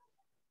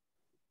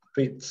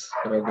feet.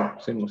 Creo que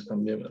pusimos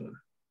también, ¿verdad?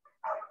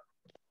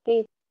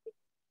 Feet.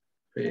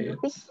 Feet.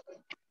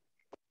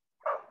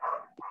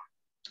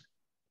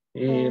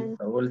 Y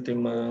la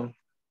última,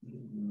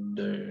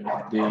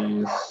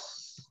 these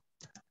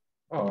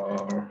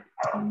are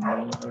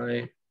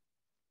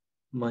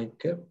my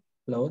 ¿qué?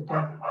 La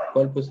otra,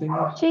 ¿cuál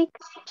pusimos? Cheek,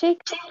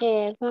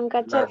 que son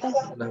cachetes.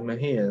 Las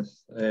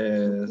mejillas.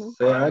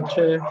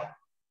 CH.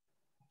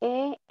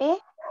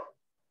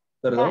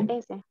 Perdón.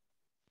 KS.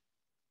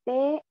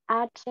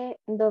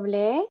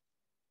 CHW.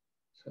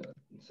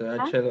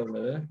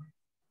 CHW.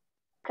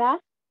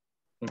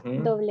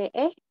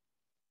 KWE.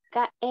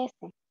 KS.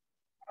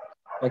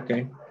 Ok.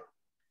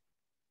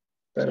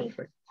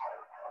 Perfecto.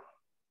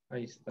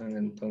 Ahí están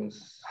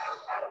entonces.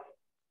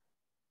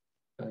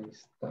 Ahí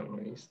están.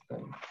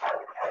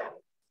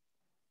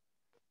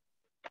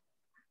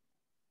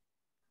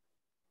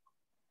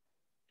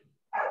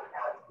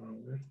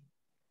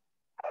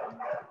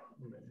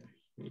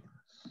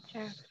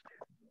 Ya.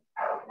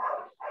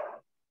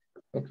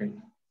 Ok.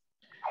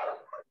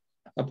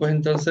 Pues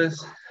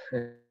entonces,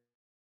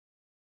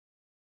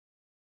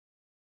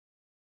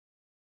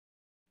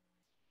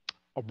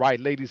 All right,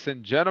 ladies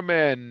and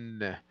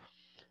gentlemen,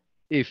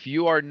 if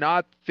you are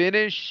not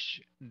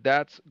finished,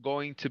 that's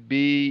going to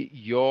be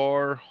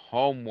your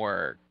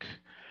homework.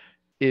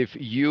 If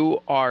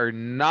you are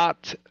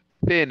not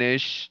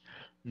finished,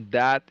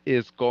 that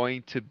is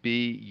going to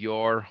be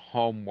your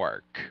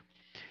homework.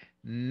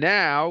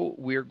 Now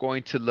we're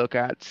going to look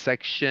at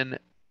section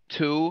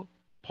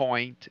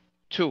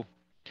 2.2,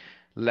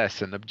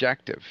 lesson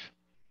objective.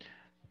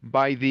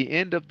 By the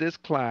end of this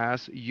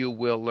class, you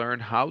will learn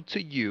how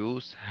to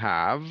use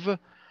have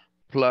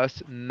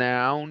plus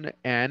noun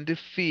and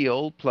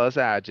feel plus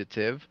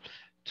adjective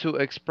to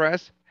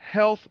express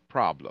health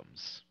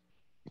problems.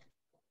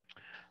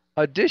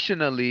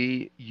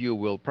 Additionally, you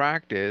will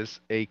practice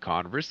a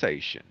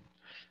conversation,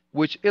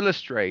 which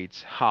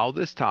illustrates how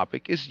this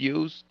topic is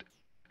used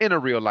in a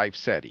real life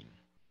setting.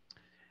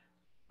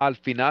 Al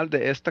final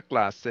de esta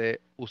clase,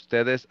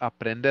 ustedes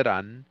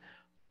aprenderán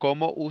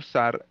cómo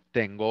usar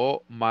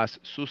tengo más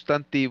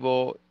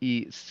sustantivo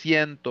y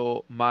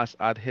siento más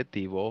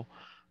adjetivo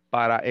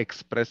para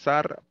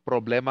expresar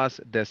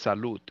problemas de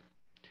salud.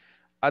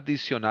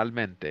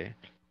 Adicionalmente,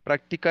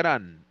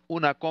 practicarán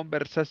una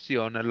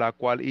conversación la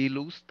cual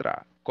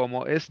ilustra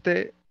cómo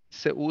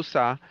se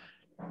usa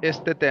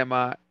este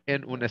tema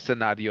en un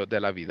escenario de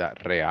la vida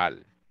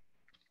real.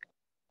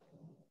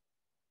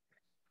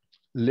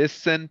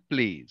 Listen,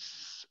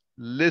 please.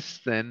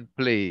 Listen,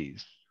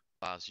 please.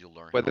 Class, you'll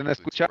learn how ¿Pueden to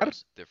escuchar?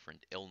 express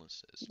different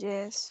illnesses.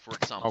 Yes. For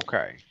example,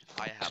 Okay.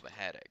 I have a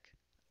headache.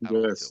 I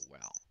don't feel Yes.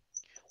 well.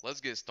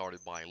 Let's get started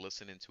by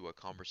listening to a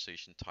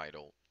conversation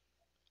titled,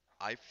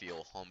 I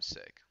feel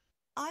homesick.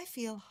 I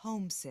feel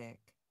homesick.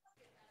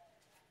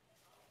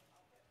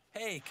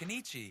 Hey,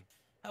 Kenichi.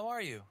 How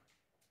are you?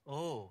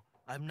 Oh,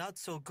 I'm not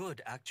so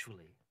good,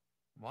 actually.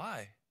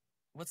 Why?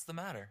 What's the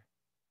matter?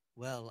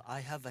 Well, I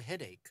have a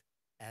headache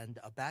and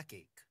a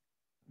backache.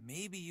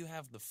 Maybe you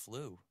have the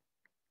flu.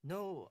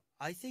 No,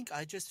 I think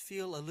I just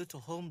feel a little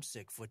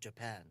homesick for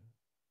Japan.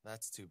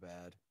 That's too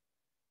bad.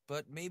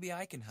 But maybe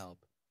I can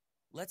help.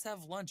 Let's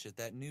have lunch at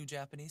that new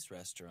Japanese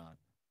restaurant.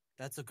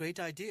 That's a great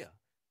idea.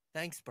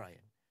 Thanks,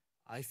 Brian.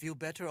 I feel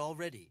better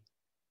already.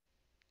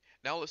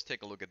 Now let's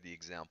take a look at the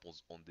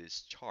examples on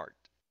this chart.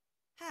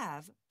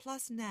 Have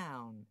plus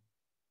noun.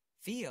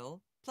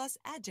 Feel plus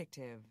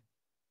adjective.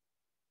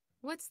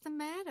 What's the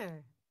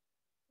matter?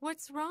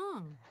 What's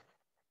wrong?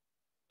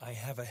 I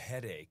have a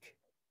headache.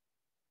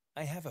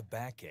 I have a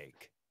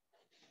backache.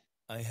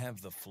 I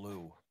have the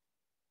flu.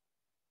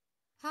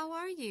 How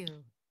are you?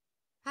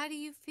 How do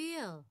you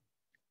feel?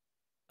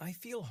 I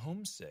feel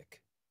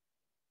homesick.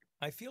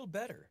 I feel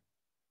better.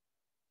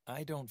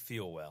 I don't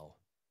feel well.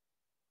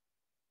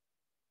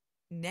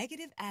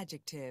 Negative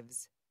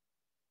adjectives.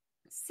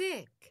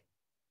 Sick.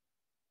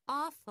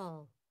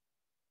 Awful.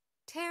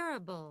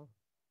 Terrible.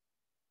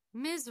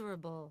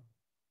 Miserable.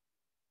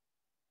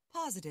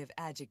 Positive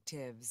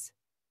adjectives.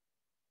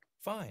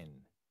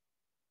 Fine.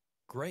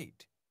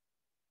 Great.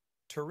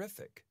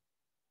 Terrific.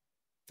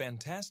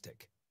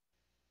 Fantastic.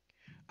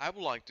 I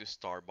would like to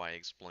start by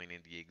explaining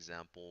the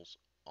examples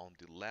on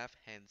the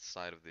left-hand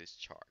side of this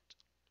chart.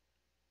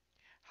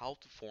 How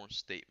to form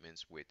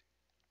statements with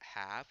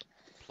have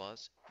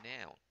plus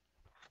noun.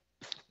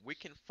 We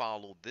can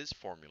follow this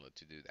formula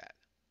to do that.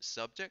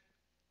 Subject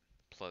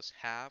plus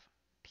have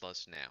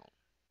plus noun.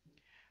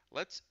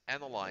 Let's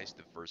analyze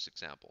the first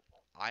example.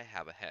 I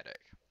have a headache.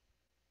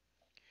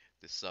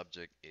 The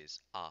subject is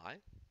I.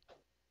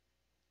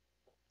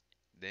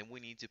 Then we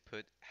need to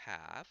put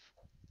have.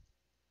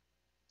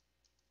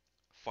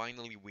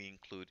 Finally, we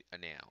include a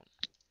noun,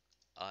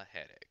 a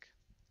headache.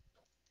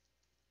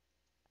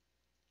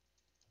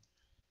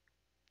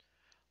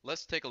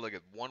 Let's take a look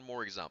at one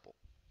more example.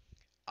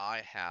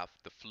 I have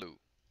the flu.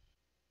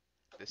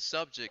 The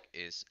subject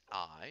is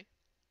I.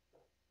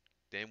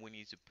 Then we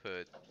need to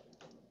put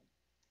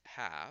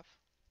have.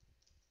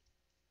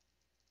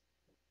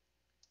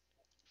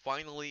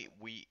 Finally,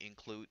 we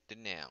include the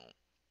noun,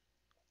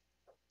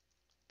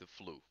 the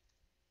flu.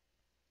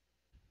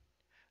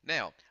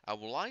 Now, I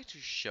would like to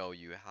show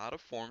you how to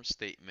form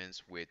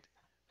statements with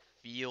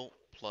feel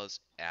plus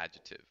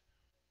adjective.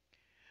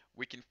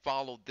 We can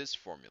follow this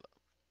formula.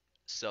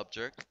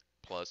 Subject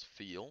plus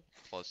feel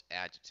plus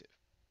adjective.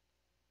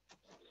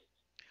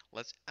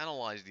 Let's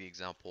analyze the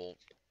example,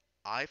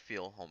 I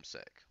feel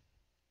homesick.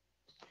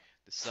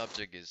 The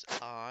subject is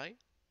I.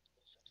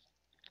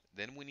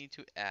 Then we need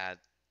to add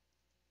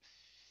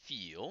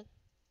feel.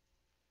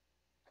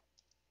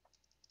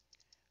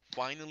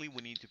 Finally,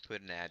 we need to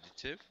put an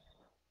adjective,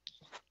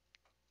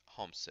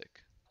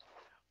 homesick.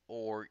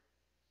 Or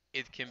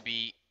it can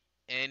be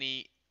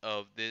any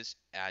of these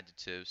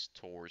adjectives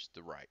towards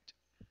the right.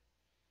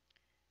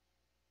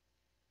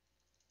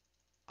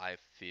 I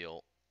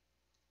feel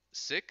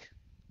sick,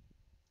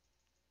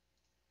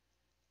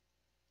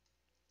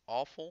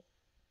 awful,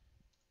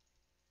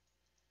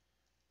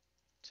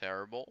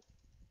 terrible,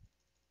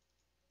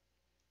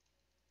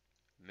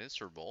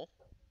 miserable,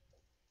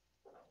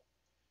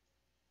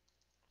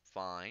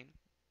 fine,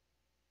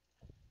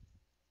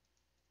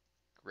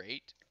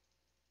 great,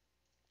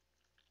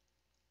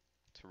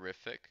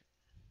 terrific,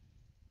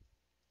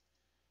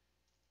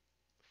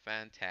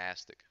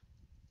 fantastic.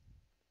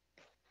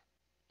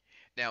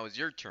 Now it's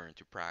your turn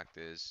to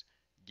practice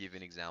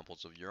giving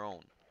examples of your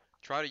own.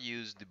 Try to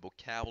use the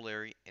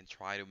vocabulary and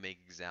try to make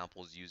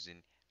examples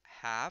using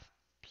have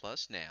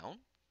plus noun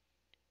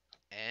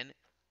and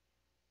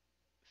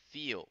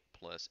feel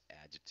plus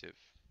adjective.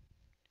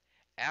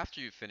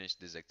 After you finish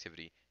this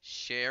activity,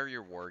 share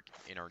your work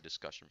in our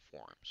discussion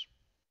forums.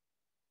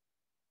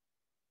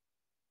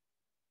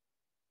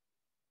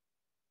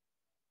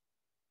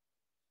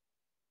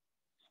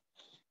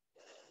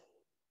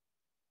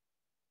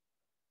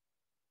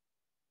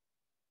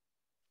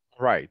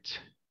 Right.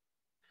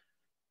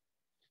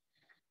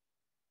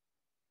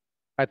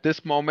 At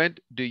this moment,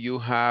 do you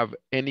have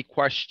any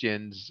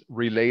questions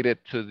related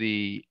to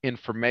the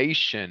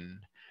information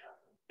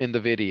in the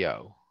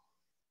video?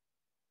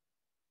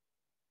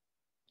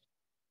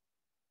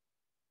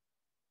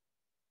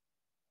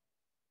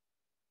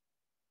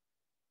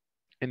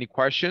 Any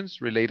questions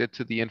related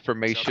to the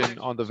information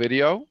Subject on the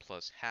video?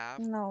 plus have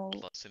No.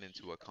 plus it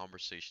into a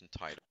conversation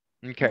title.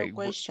 Okay. No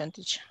question,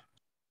 teacher.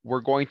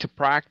 We're going to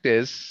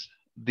practice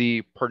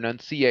the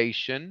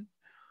pronunciation.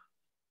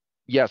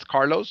 Yes,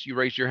 Carlos, you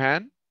raised your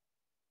hand.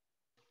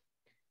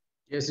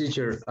 Yes,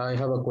 teacher, I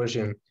have a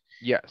question.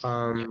 Yes.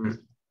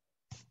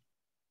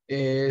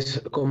 Es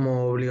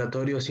como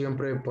obligatorio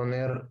siempre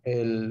poner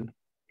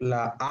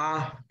la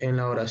A en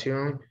la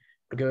oración,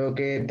 porque veo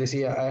que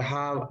decía I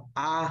have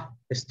a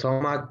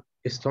stomach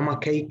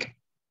ache.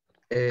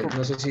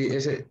 No sé si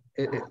ese,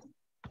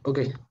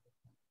 okay.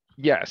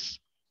 Yes.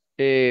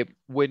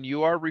 When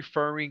you are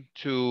referring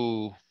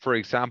to, for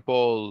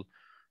example,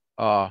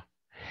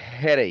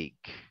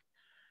 headache,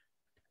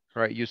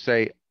 right? You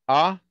say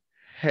a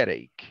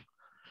headache,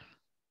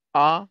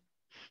 a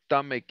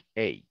stomach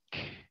ache,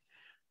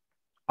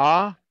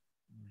 a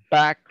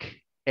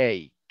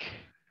backache.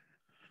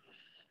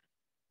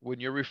 When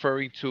you're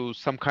referring to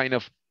some kind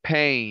of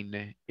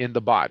pain in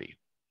the body.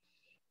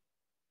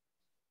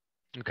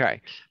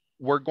 Okay,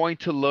 we're going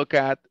to look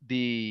at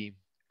the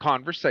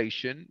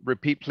conversation.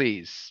 Repeat,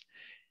 please.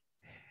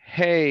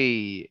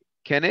 Hey,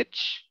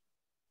 Kenich.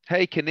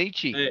 Hey,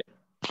 Kenichi.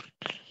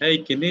 Hey,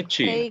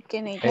 Kenichi. Hey,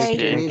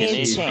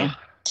 Kenichi.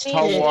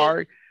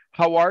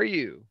 How are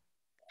you?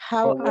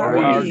 How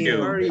are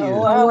you?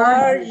 How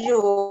are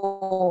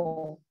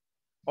you?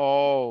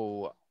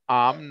 Oh,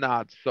 I'm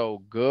not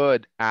so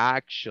good,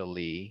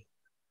 actually.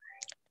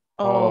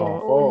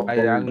 I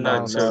am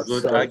not so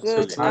good,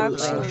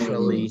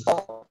 actually.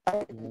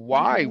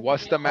 Why?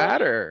 What's the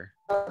matter?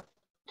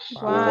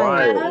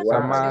 Why?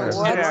 What's What's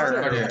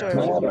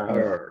the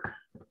matter?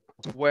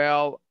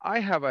 Well, I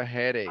have a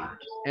headache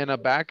and a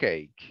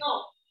backache.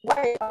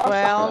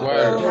 Well,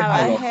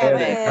 I have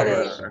a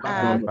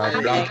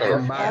headache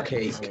and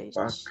backache.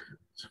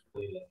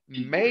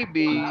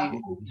 Maybe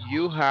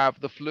you have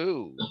the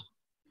flu.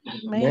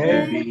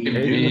 Maybe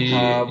You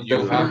have the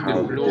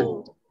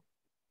flu.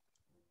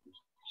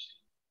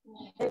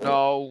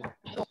 No,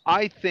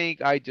 I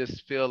think I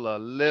just feel a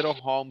little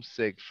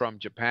homesick from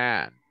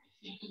Japan.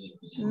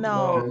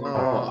 No,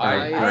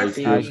 I I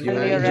think feel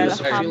I a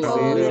just little feel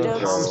a little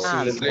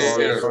homesick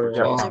homesick for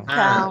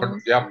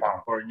Japan.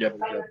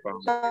 Japan.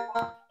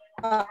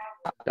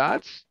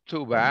 That's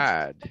too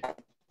bad.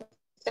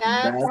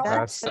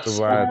 That's Too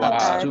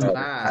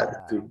bad.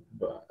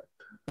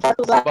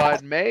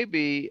 But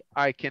maybe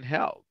I can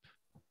help.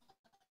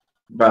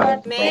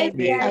 But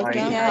maybe I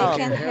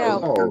can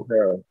help.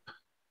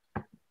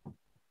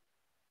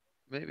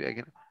 Maybe I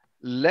can.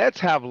 Let's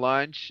have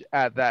lunch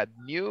at that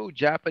new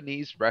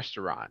Japanese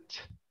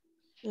restaurant.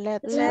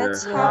 Let's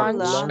have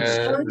lunch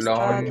at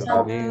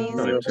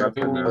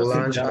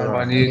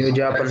New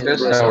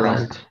Japanese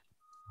restaurant.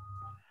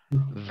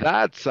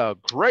 That's a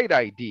great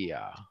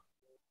idea.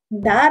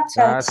 That's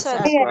a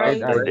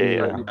great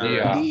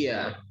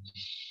idea.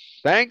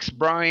 Thanks,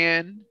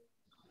 Brian.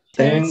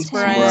 Thanks,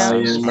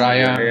 Brian.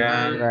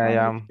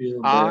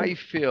 I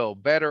feel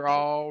better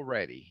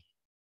already.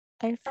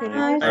 I feel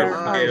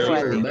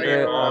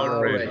better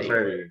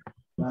already.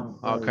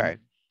 Okay.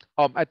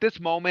 At this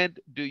moment,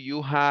 do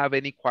you have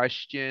any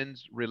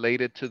questions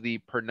related to the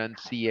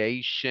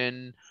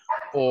pronunciation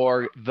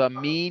or the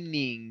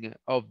meaning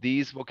of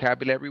these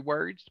vocabulary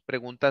words?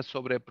 ¿Preguntas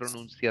sobre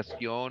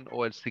pronunciación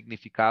o el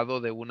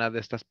significado de una de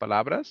estas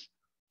palabras?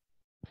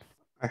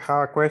 I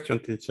have a question,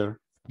 teacher.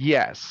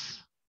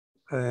 Yes.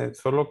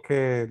 Solo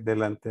que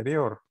del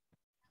anterior.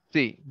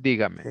 Sí,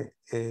 dígame.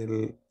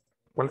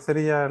 ¿Cuál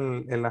sería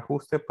el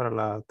ajuste para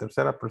la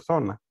tercera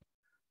persona?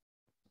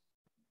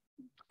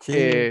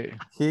 He.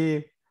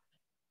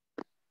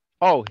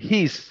 Oh,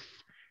 he's.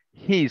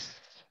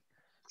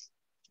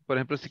 Por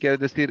ejemplo, si quieres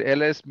decir,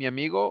 él es mi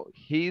amigo,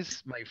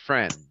 he's my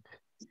friend.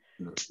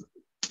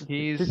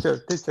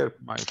 Teacher,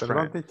 my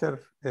perdón, friend.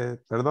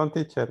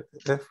 Teacher,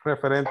 es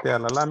referente a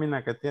la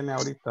lámina que tiene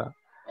ahorita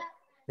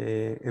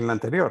en la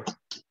anterior.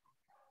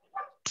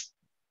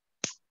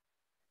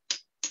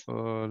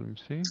 Let me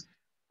see.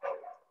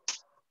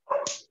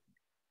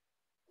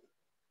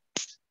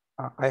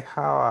 I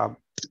have a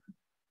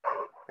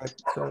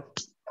headset.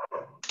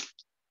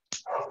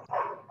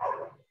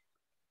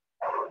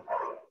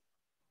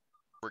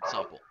 For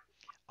example,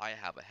 I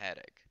have a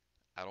headache.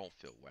 I don't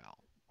feel well.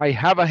 I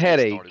have a Let's get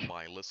started headache.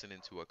 by listening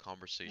to a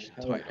conversation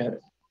Have a titled, headache.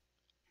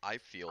 I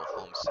feel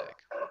homesick.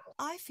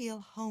 I feel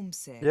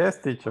homesick. Yes,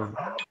 teacher.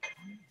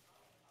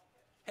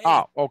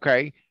 Ah, ok. Have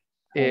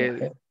a Eh,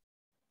 headache.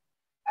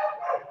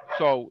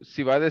 so,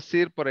 si va a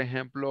decir, por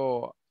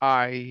ejemplo,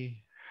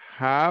 I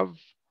have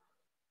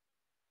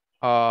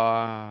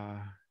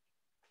a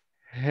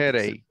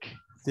headache.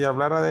 Si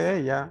hablara de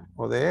ella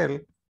o de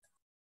él,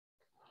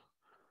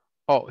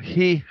 Oh,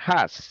 he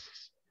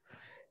has.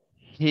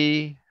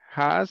 He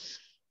has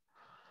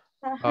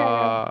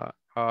a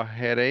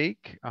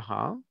headache.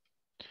 Ajá.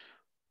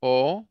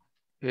 O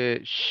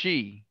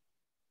she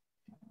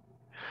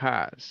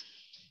has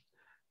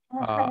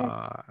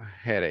a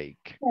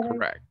headache.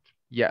 Correct.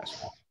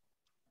 Yes.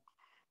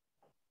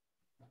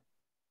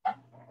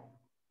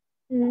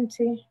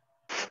 Sí.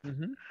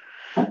 Mhm.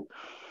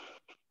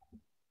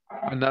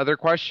 Another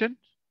question?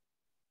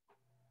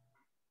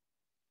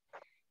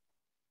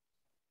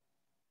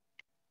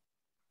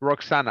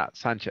 Roxana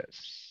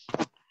Sánchez.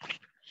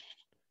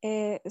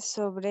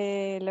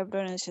 Sobre la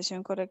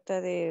pronunciación correcta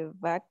de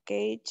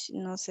backache,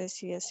 no sé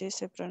si así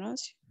se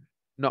pronuncia.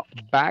 No,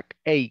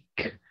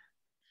 backache.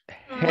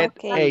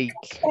 Backache.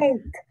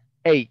 Headache.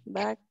 Ache.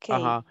 Backache.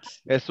 Ajá.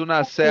 Es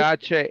una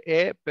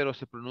CHE, pero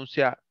se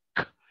pronuncia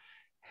K.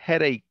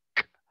 Headache.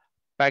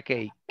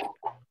 Backache.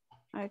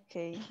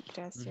 Ok,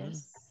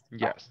 gracias.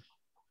 Yes.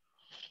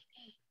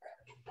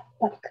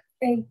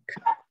 Backache.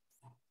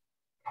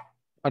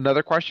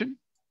 Another question?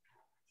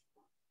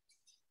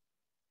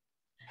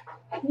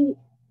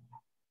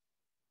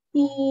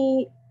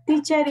 Y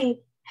teacher,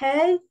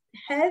 hedge.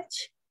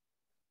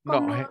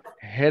 No,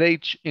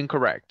 headache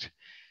incorrect.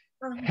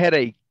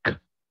 Headache.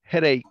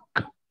 Headache.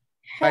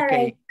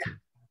 Headache.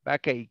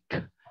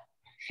 Backache.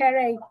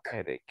 Headache.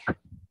 headache.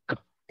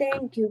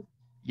 Thank you.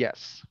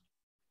 Yes.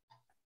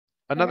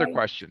 Another Headache.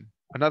 question.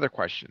 Another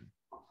question.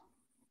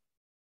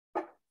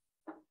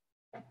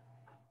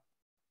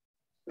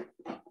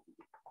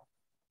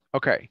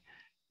 Okay.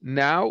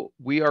 Now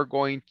we are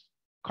going,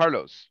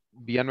 Carlos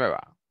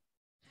Villanueva.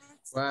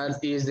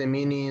 What is the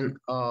meaning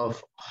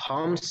of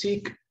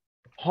homesick?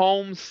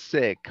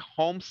 Homesick.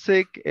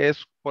 Homesick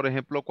es, por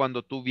ejemplo,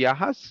 cuando tú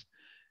viajas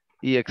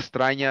y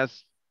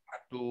extrañas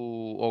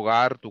tu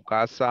hogar, tu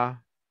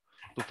casa,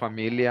 tu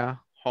familia.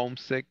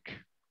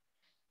 Homesick.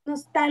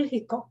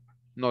 Nostálgico.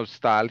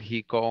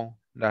 Nostálgico.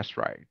 That's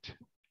right.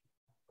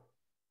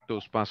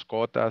 Tus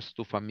mascotas,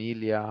 tu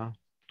familia,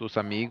 tus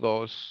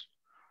amigos.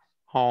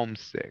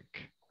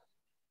 Homesick.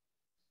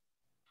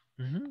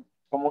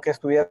 Como que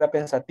estuviera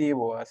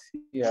pensativo,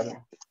 así.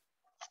 Algo.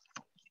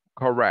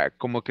 Correct.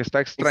 Como que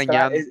está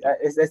extrañando.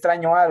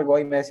 Extraño algo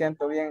y me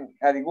siento bien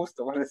a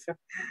disgusto. Por decir.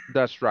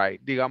 That's right.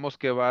 Digamos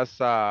que vas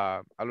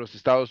a los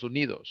Estados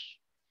Unidos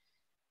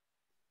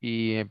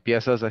y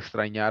empiezas a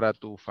extrañar a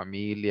tu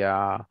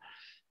familia,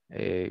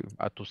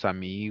 a tus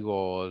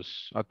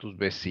amigos, a tus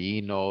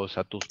vecinos,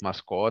 a tus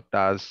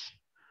mascotas,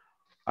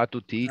 a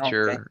tu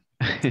teacher.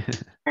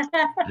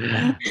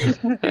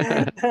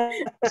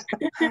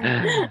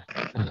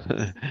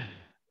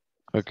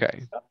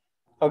 Okay.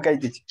 Okay,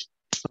 teacher.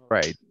 All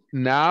right.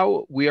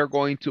 Now we are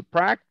going to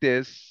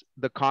practice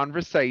the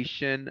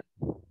conversation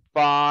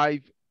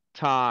 5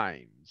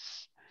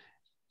 times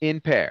in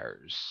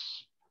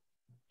pairs.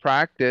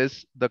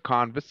 Practice the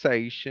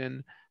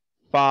conversation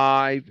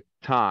 5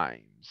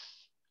 times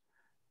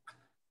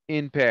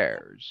in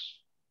pairs.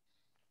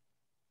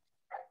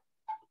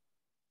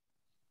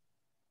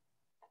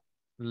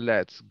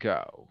 Let's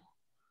go.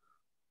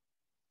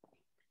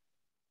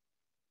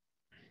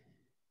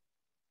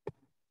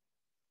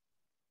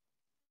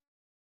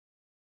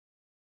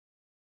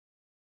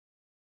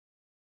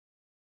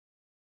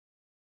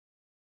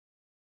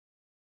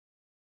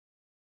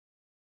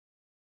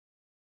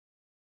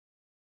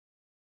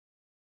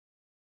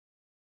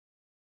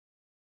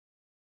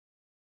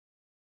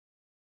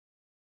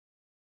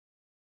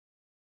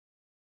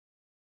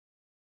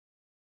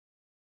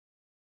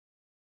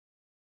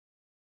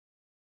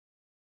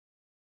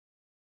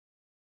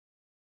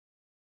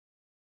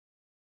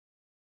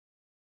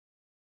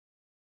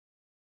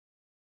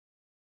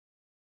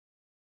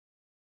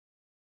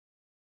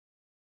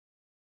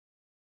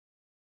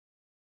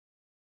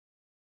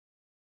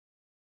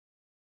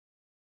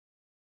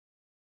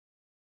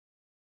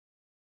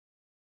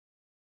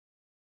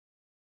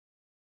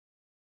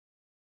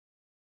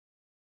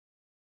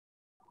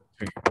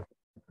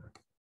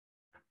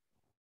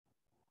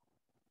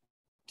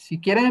 Si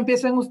quieren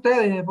empiecen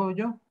ustedes, después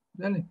yo.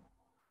 Dale.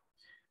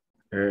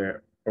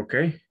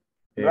 Okay.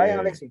 Brian,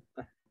 Alexi.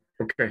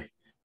 Okay.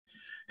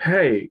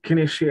 Hey,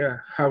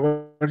 Kinesia, how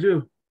are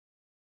you?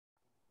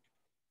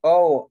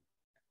 Oh,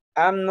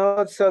 I'm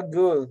not so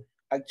good,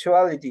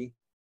 actually.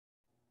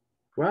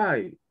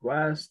 Why?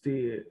 What's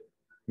the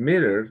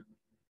matter?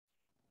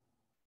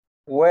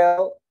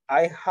 Well,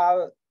 I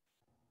have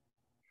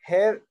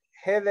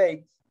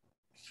headache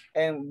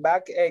and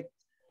backache.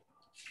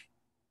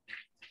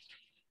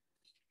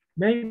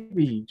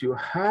 Maybe you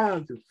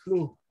have the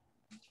flu.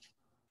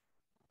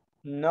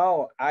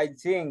 No, I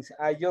think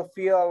I just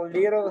feel a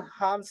little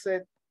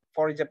homesick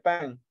for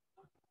Japan.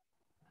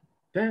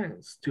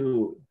 Thanks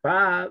to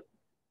but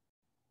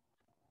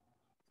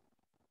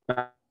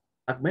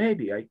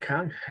maybe I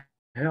can't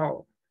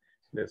help.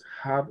 Let's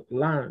have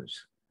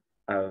lunch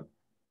at,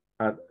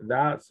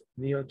 that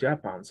new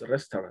Japan's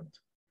restaurant.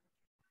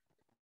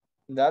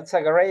 That's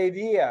a great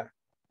idea.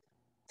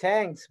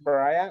 Thanks,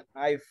 Brian.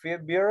 I feel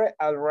better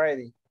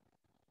already.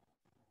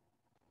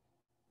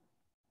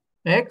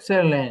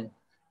 Excellent.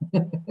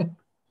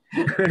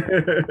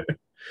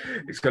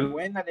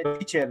 Buena de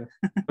teacher.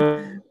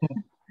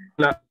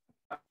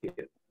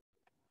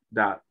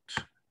 That.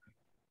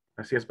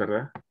 Así es,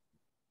 ¿verdad?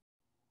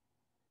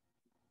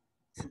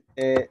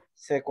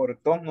 Se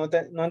cortó, no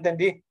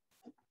entendí.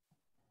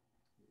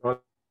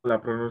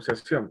 La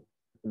pronunciación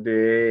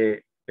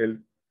de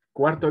el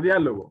cuarto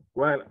diálogo.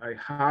 Well, I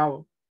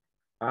have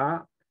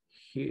a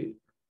he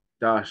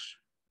dash.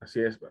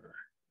 Así es, ¿verdad?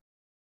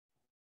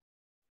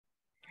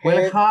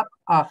 Well,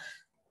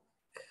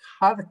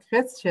 have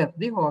headset,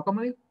 dijo,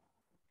 ¿cómo dijo?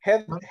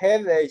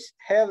 Headache,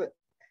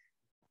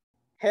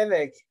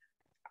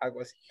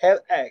 algo así,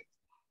 headache,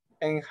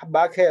 and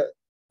backhead,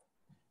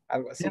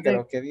 algo así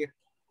creo que dijo.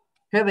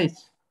 Headache,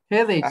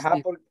 ajá,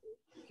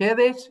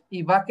 headache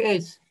y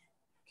backache,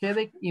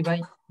 headache y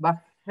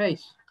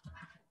backache.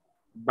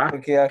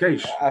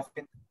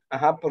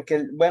 Ajá,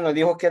 porque, bueno,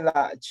 dijo que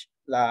la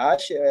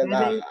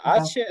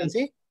H,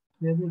 ¿sí?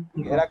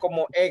 Era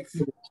como egg.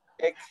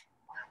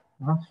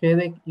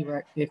 Headache y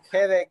backache.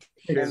 Headache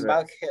and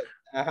backhead,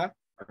 ajá.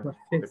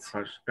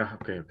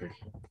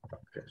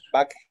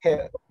 Backhead.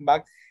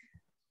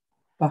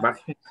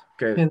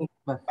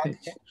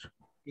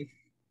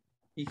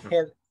 Y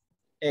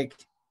headache.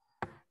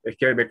 Es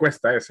que me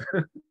cuesta eso.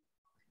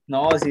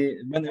 No, sí,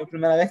 bueno, es la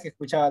primera vez que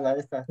escuchaba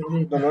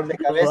dolor de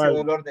cabeza y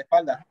dolor de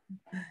espalda.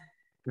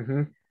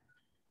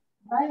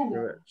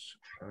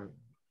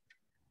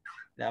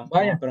 Vamos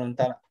a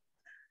preguntar.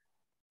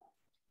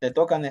 ¿Te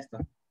tocan esto?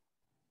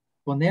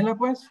 Ponela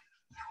pues.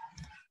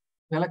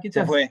 ¿Ya la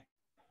quitas? Se fue.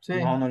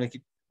 Sí. No le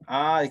quito.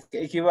 Ah, es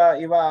que iba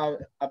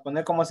a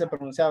poner cómo se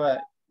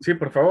pronunciaba. Sí,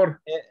 por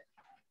favor.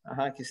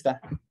 Ajá, aquí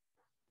está.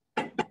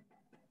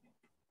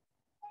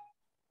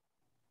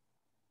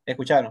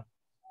 ¿Escucharon?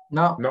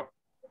 No.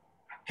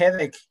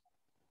 Headache.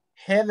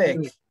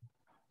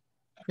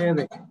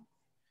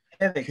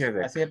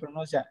 Así se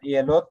pronuncia. Y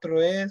el otro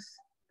es...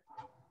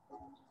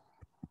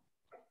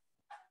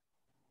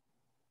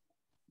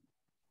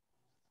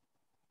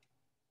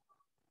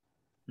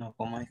 No,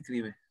 ¿cómo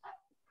escribe?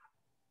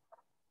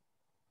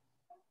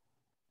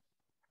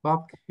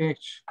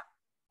 Backache.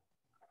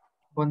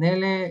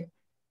 Ponele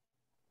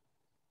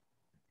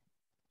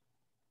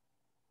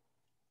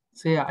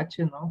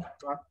CH, ¿no?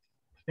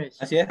 Backache.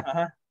 Así es,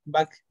 ajá.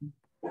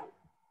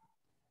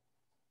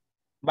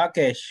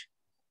 Backache.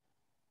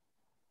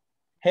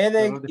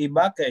 Headache y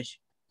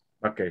backache.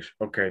 Backache,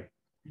 ok.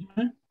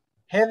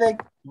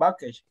 Headache,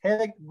 backache.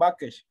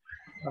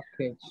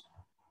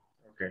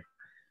 Ok.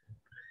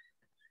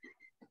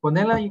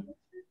 Ponela ahí.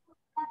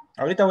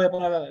 Ahorita voy a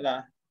poner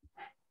la...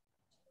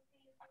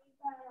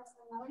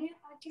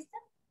 Ahí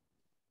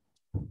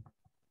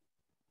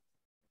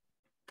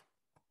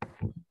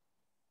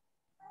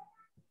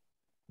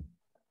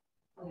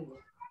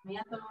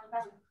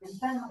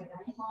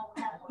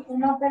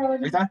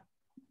está.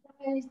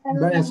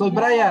 Brian, soy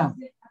Brian.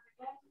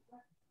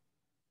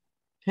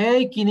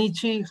 Hey,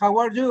 Kinichi, how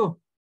are you?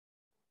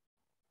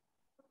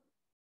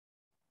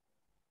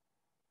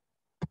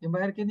 ¿Quién va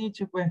a ser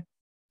Kinichi, pues?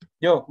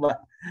 Yo, va.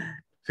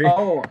 Sí.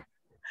 Oh,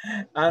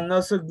 I'm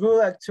not so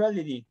good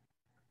actually.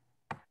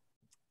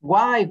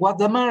 Why? What's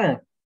the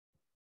matter?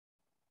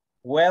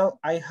 Well,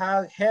 I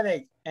have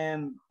headache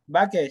and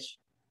backache.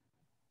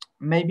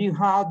 Maybe you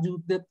have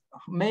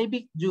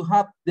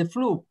the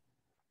flu.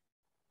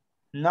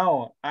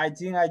 No, I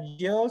think I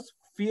just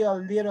feel a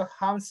little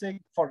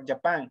homesick for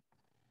Japan.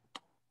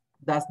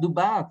 That's too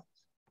bad,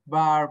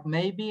 but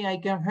maybe I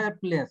can help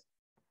you.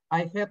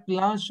 I have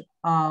lunch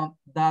at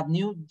that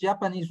new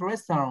Japanese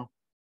restaurant.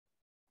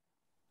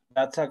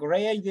 That's a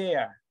great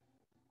idea.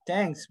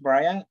 Thanks,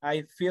 Brian.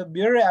 I feel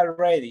better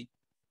already.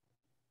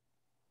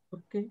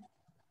 Okay.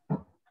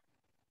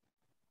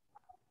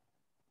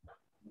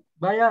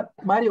 Vaya,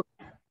 Mario.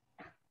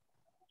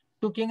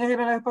 ¿Tú quién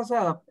era la vez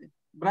pasada?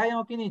 ¿Brian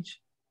o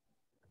Kinich?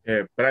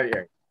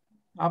 Brian.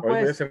 Ah, Hoy voy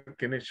a pues. ser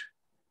Kinich.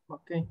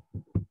 Okay.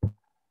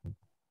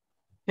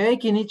 Hey,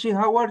 Kinichi,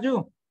 how are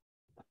you?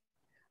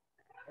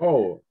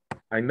 Oh,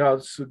 I'm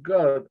not so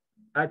good,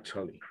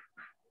 actually.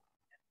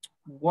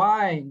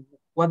 Why?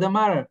 What's the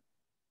matter?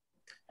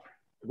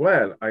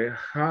 Well, I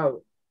have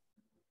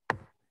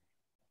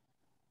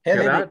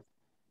headache.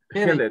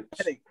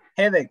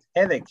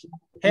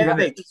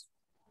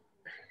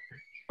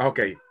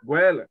 Okay,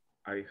 well,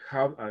 I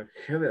have a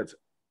headache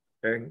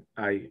and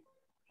I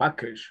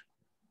package.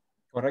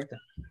 Correcto.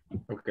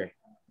 Okay.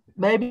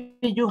 Maybe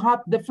you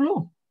have the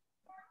flu.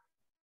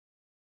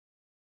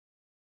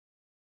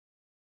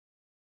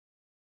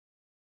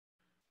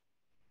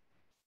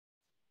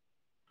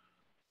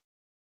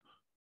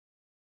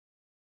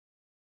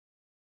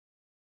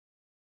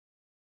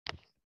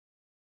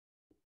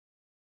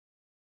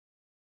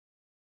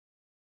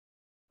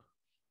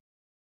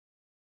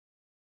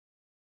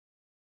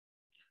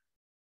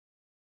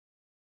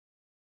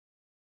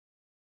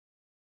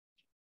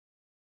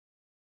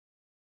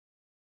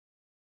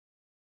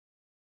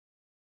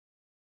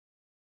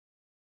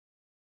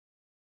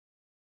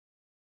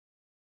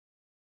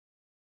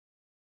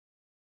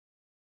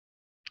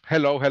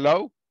 Hello,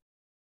 hello.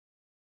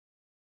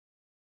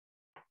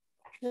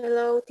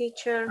 Hello,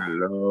 teacher.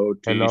 Hello,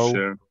 Hello.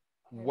 teacher.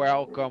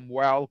 Welcome,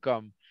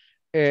 welcome.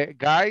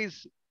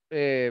 Guys,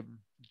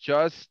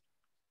 just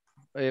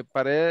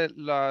paré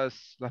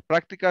las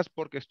prácticas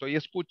porque estoy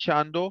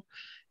escuchando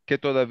que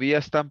todavía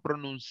están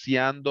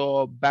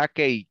pronunciando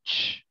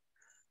backache,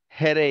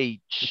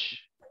 headache,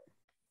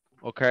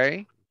 ¿ok?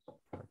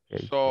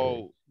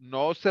 So,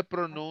 no se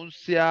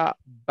pronuncia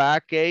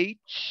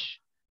backache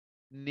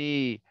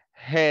ni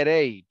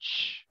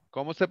headache.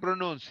 ¿Cómo se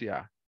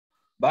pronuncia?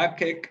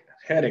 Backache,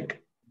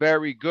 headache.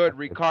 Very good,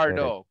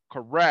 Ricardo.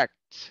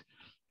 Correct.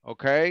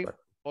 ¿Ok?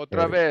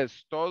 Otra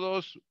vez,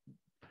 todos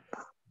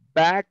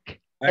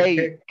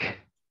backache.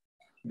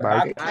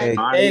 Backache.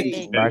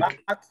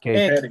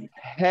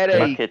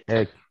 Headache.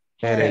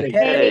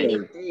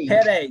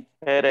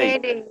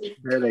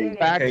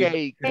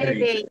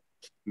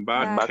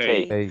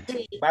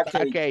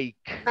 Backache.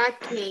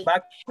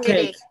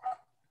 Backache.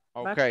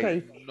 Ok,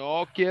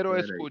 no quiero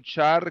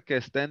escuchar que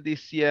estén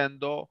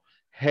diciendo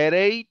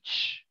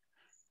headache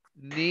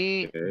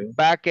ni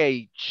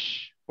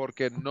backache,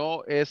 porque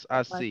no es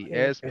así.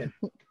 Es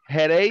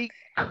headache,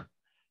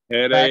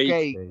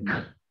 backache.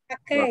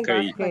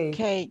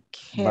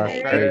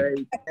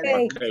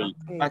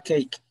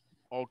 Backache.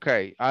 Ok,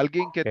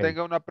 ¿alguien que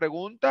tenga una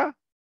pregunta?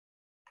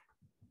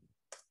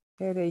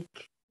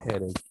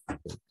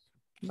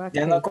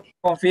 Ya no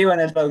confío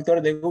en el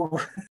traductor de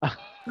Google.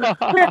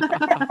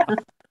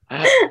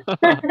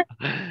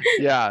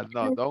 Yeah,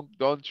 no,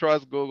 don't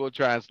trust Google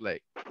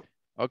Translate.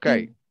 Ok,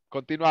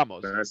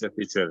 continuamos. Gracias,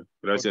 teacher.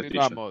 Gracias, teacher.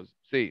 Continuamos.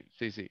 Sí,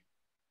 sí, sí.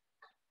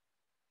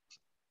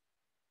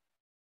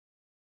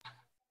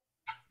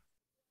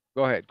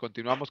 Go ahead,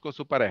 continuamos con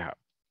su pareja.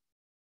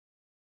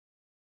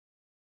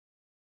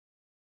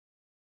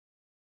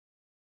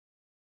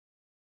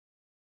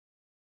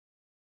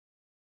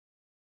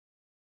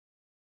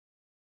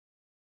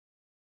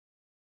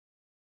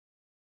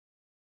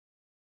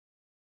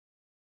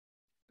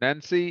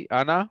 Nancy,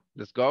 Ana,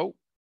 let's go.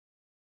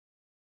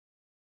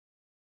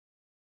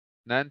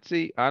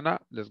 Nancy, Ana,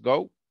 let's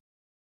go.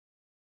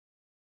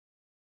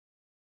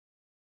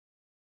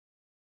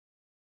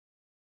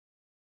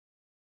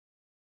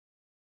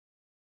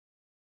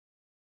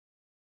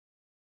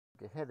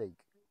 Headache.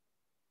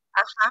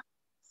 Ajá,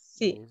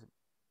 sí.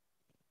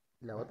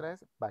 La otra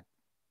es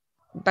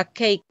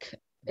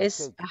Backache.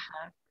 Es,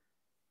 ajá.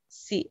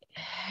 Sí.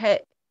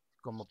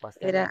 como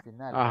pastel Era, al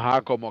final.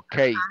 Ajá, como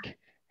cake.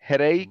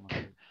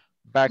 Headache,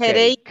 backache.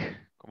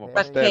 headache, Como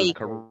pastel.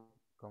 Como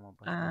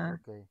pastel,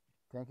 ok.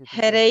 Thank you,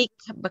 teacher.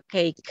 Headache,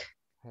 backache.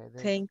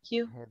 Headache, Thank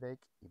you.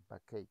 Headache y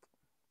backache.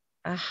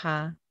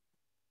 Ajá.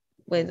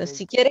 Bueno,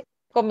 si quiere,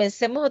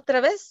 comencemos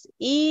otra vez.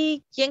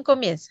 ¿Y quién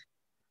comienza?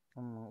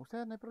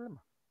 Usted, no hay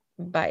problema.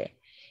 Vaya.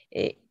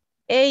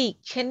 Hey,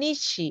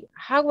 Kenichi,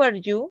 how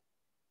are you?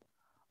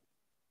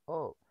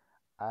 Oh,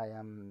 I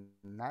am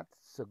not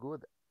so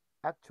good,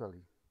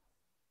 actually.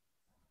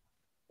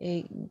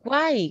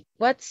 Why?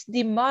 What's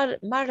the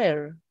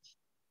matter?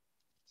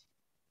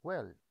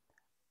 Well,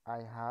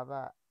 I have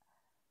a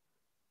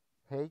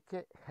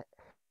headache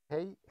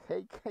and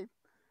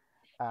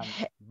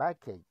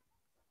backache.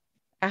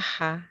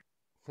 Ajá.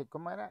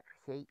 ¿Cómo era?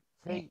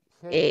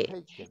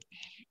 Headache.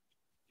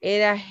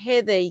 Era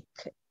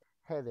headache.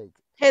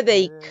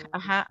 Headache.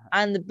 Ajá.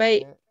 And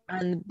backache.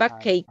 And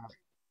backache.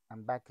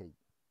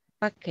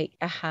 Backache.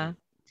 Ajá.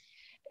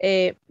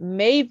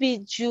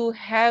 Maybe you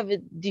have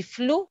the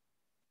flu?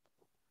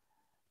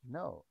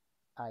 No,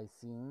 I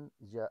think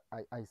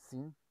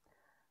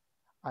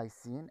I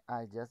feel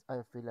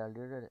a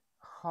little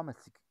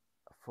homesick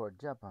for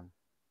Japan.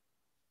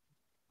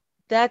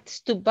 That's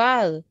too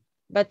bad,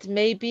 but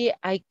maybe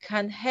I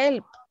can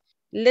help.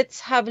 Let's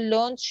have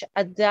lunch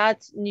at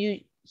that new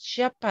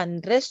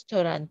Japan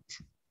restaurant.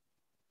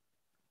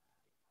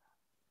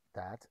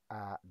 That's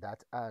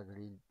a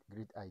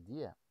great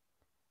idea.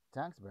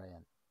 Thanks,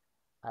 Brian.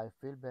 I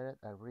feel better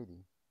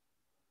already.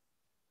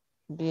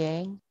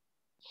 Bien.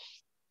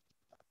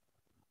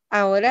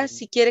 Ahora,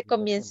 si quiere,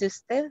 comience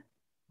usted.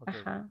 Okay.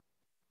 Ajá.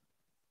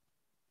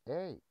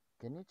 Hey,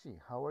 Kenichi,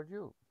 how are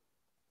you?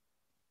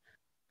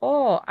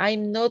 Oh,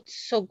 I'm not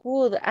so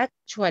good,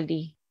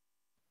 actually.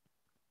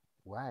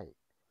 Why?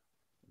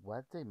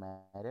 What's the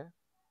matter?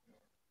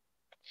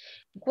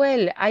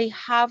 Well, I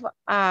have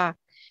a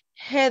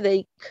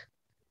headache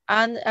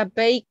and a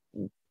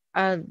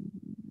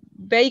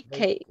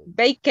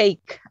bake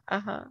cake.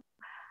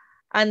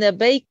 And a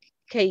bake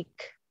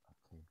cake.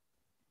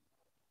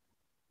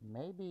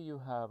 Maybe you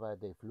have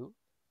the flu.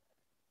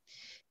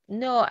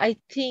 No, I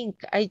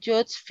think I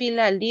just feel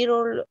a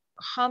little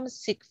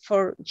homesick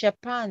for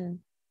Japan.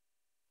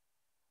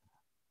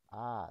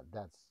 Ah,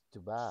 that's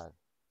too bad.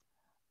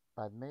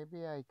 But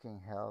maybe I can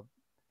help.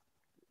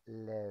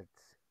 Let's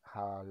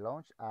have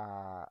lunch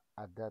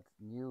at that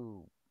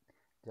new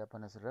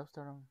Japanese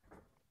restaurant.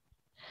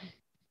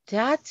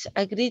 That's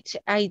a great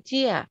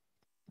idea.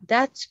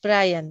 That's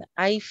Brian.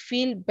 I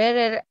feel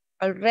better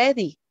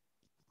already.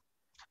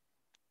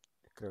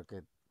 Creo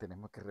que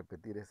tenemos que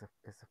repetir esas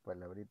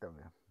palabritas,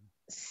 ¿verdad?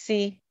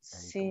 Sí, Ahí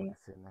como sí. que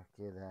se nos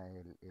queda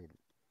el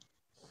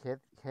head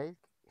cake.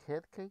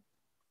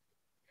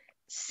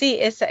 Sí,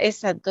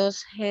 esas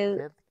dos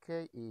Head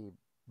cake y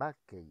back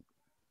cake.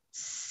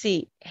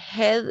 Sí,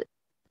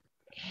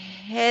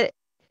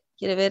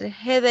 quiere ver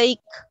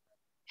headache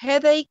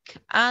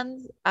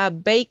and a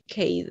bake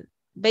cake.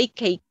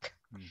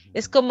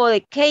 Es como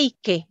de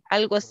cake,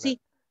 algo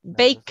así.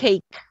 Bake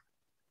cake.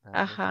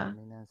 Las dos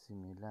terminan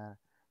similar.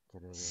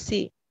 Quiero ver.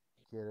 Sí.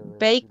 Quiero ver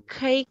Bake si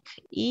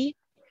cake y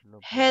lo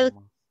head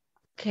podemos.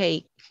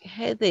 cake.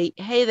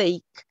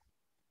 Headache.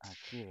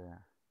 Aquí,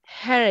 ¿verdad?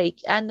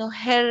 Headache. No,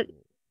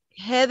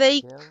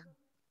 headache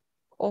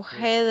o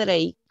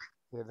headache.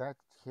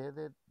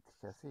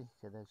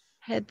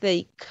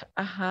 Headache.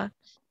 Ajá.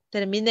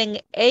 Termina en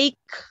ache,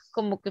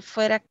 como que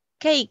fuera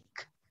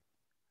cake.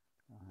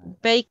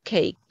 Bake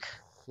cake.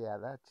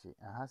 Headache.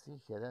 Ajá,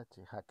 sí,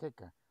 headache.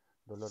 Jaqueca.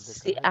 Dolor de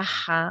Sí, cabeza.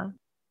 ajá.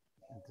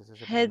 Entonces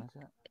se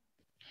pronuncia.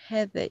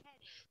 Headache.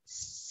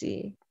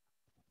 Sí.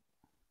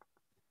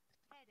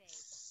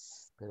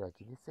 Pero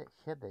aquí dice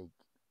headache.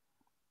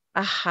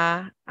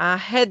 Ajá. A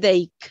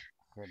headache.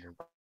 Headache.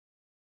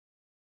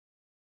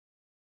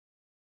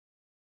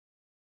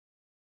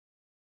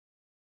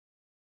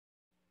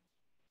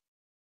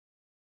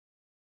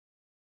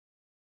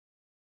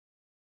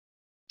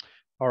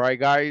 All right,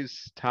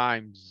 guys,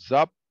 time's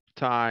up.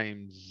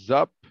 Time's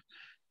up.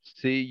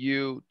 See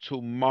you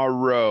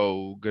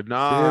tomorrow. Good See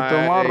you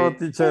tomorrow, night.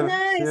 teacher. Good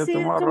night. See you See you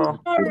tomorrow.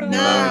 Good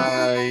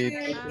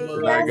night.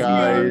 Good night,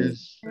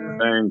 guys.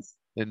 Thanks.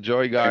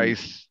 Enjoy,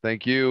 guys.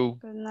 Thank you.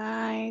 Good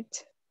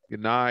night. Good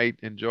night.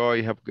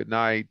 Enjoy. Have a good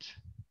night.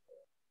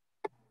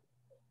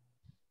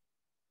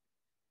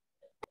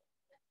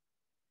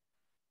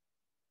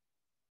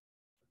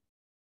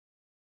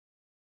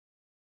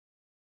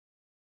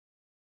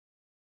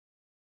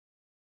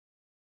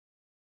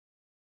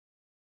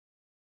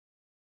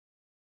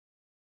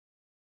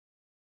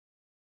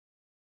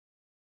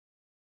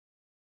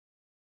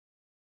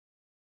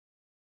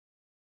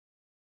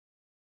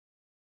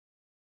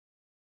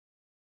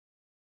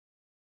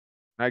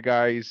 Night,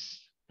 guys.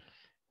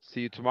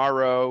 See you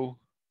tomorrow.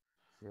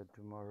 See you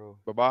tomorrow.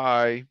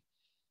 Bye-bye.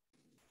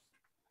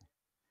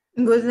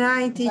 Good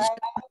night, teacher.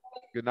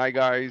 Good night,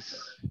 guys.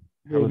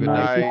 Have a good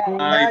night. Good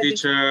night,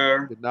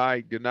 teacher. Good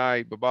night. Good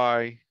night.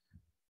 Bye-bye.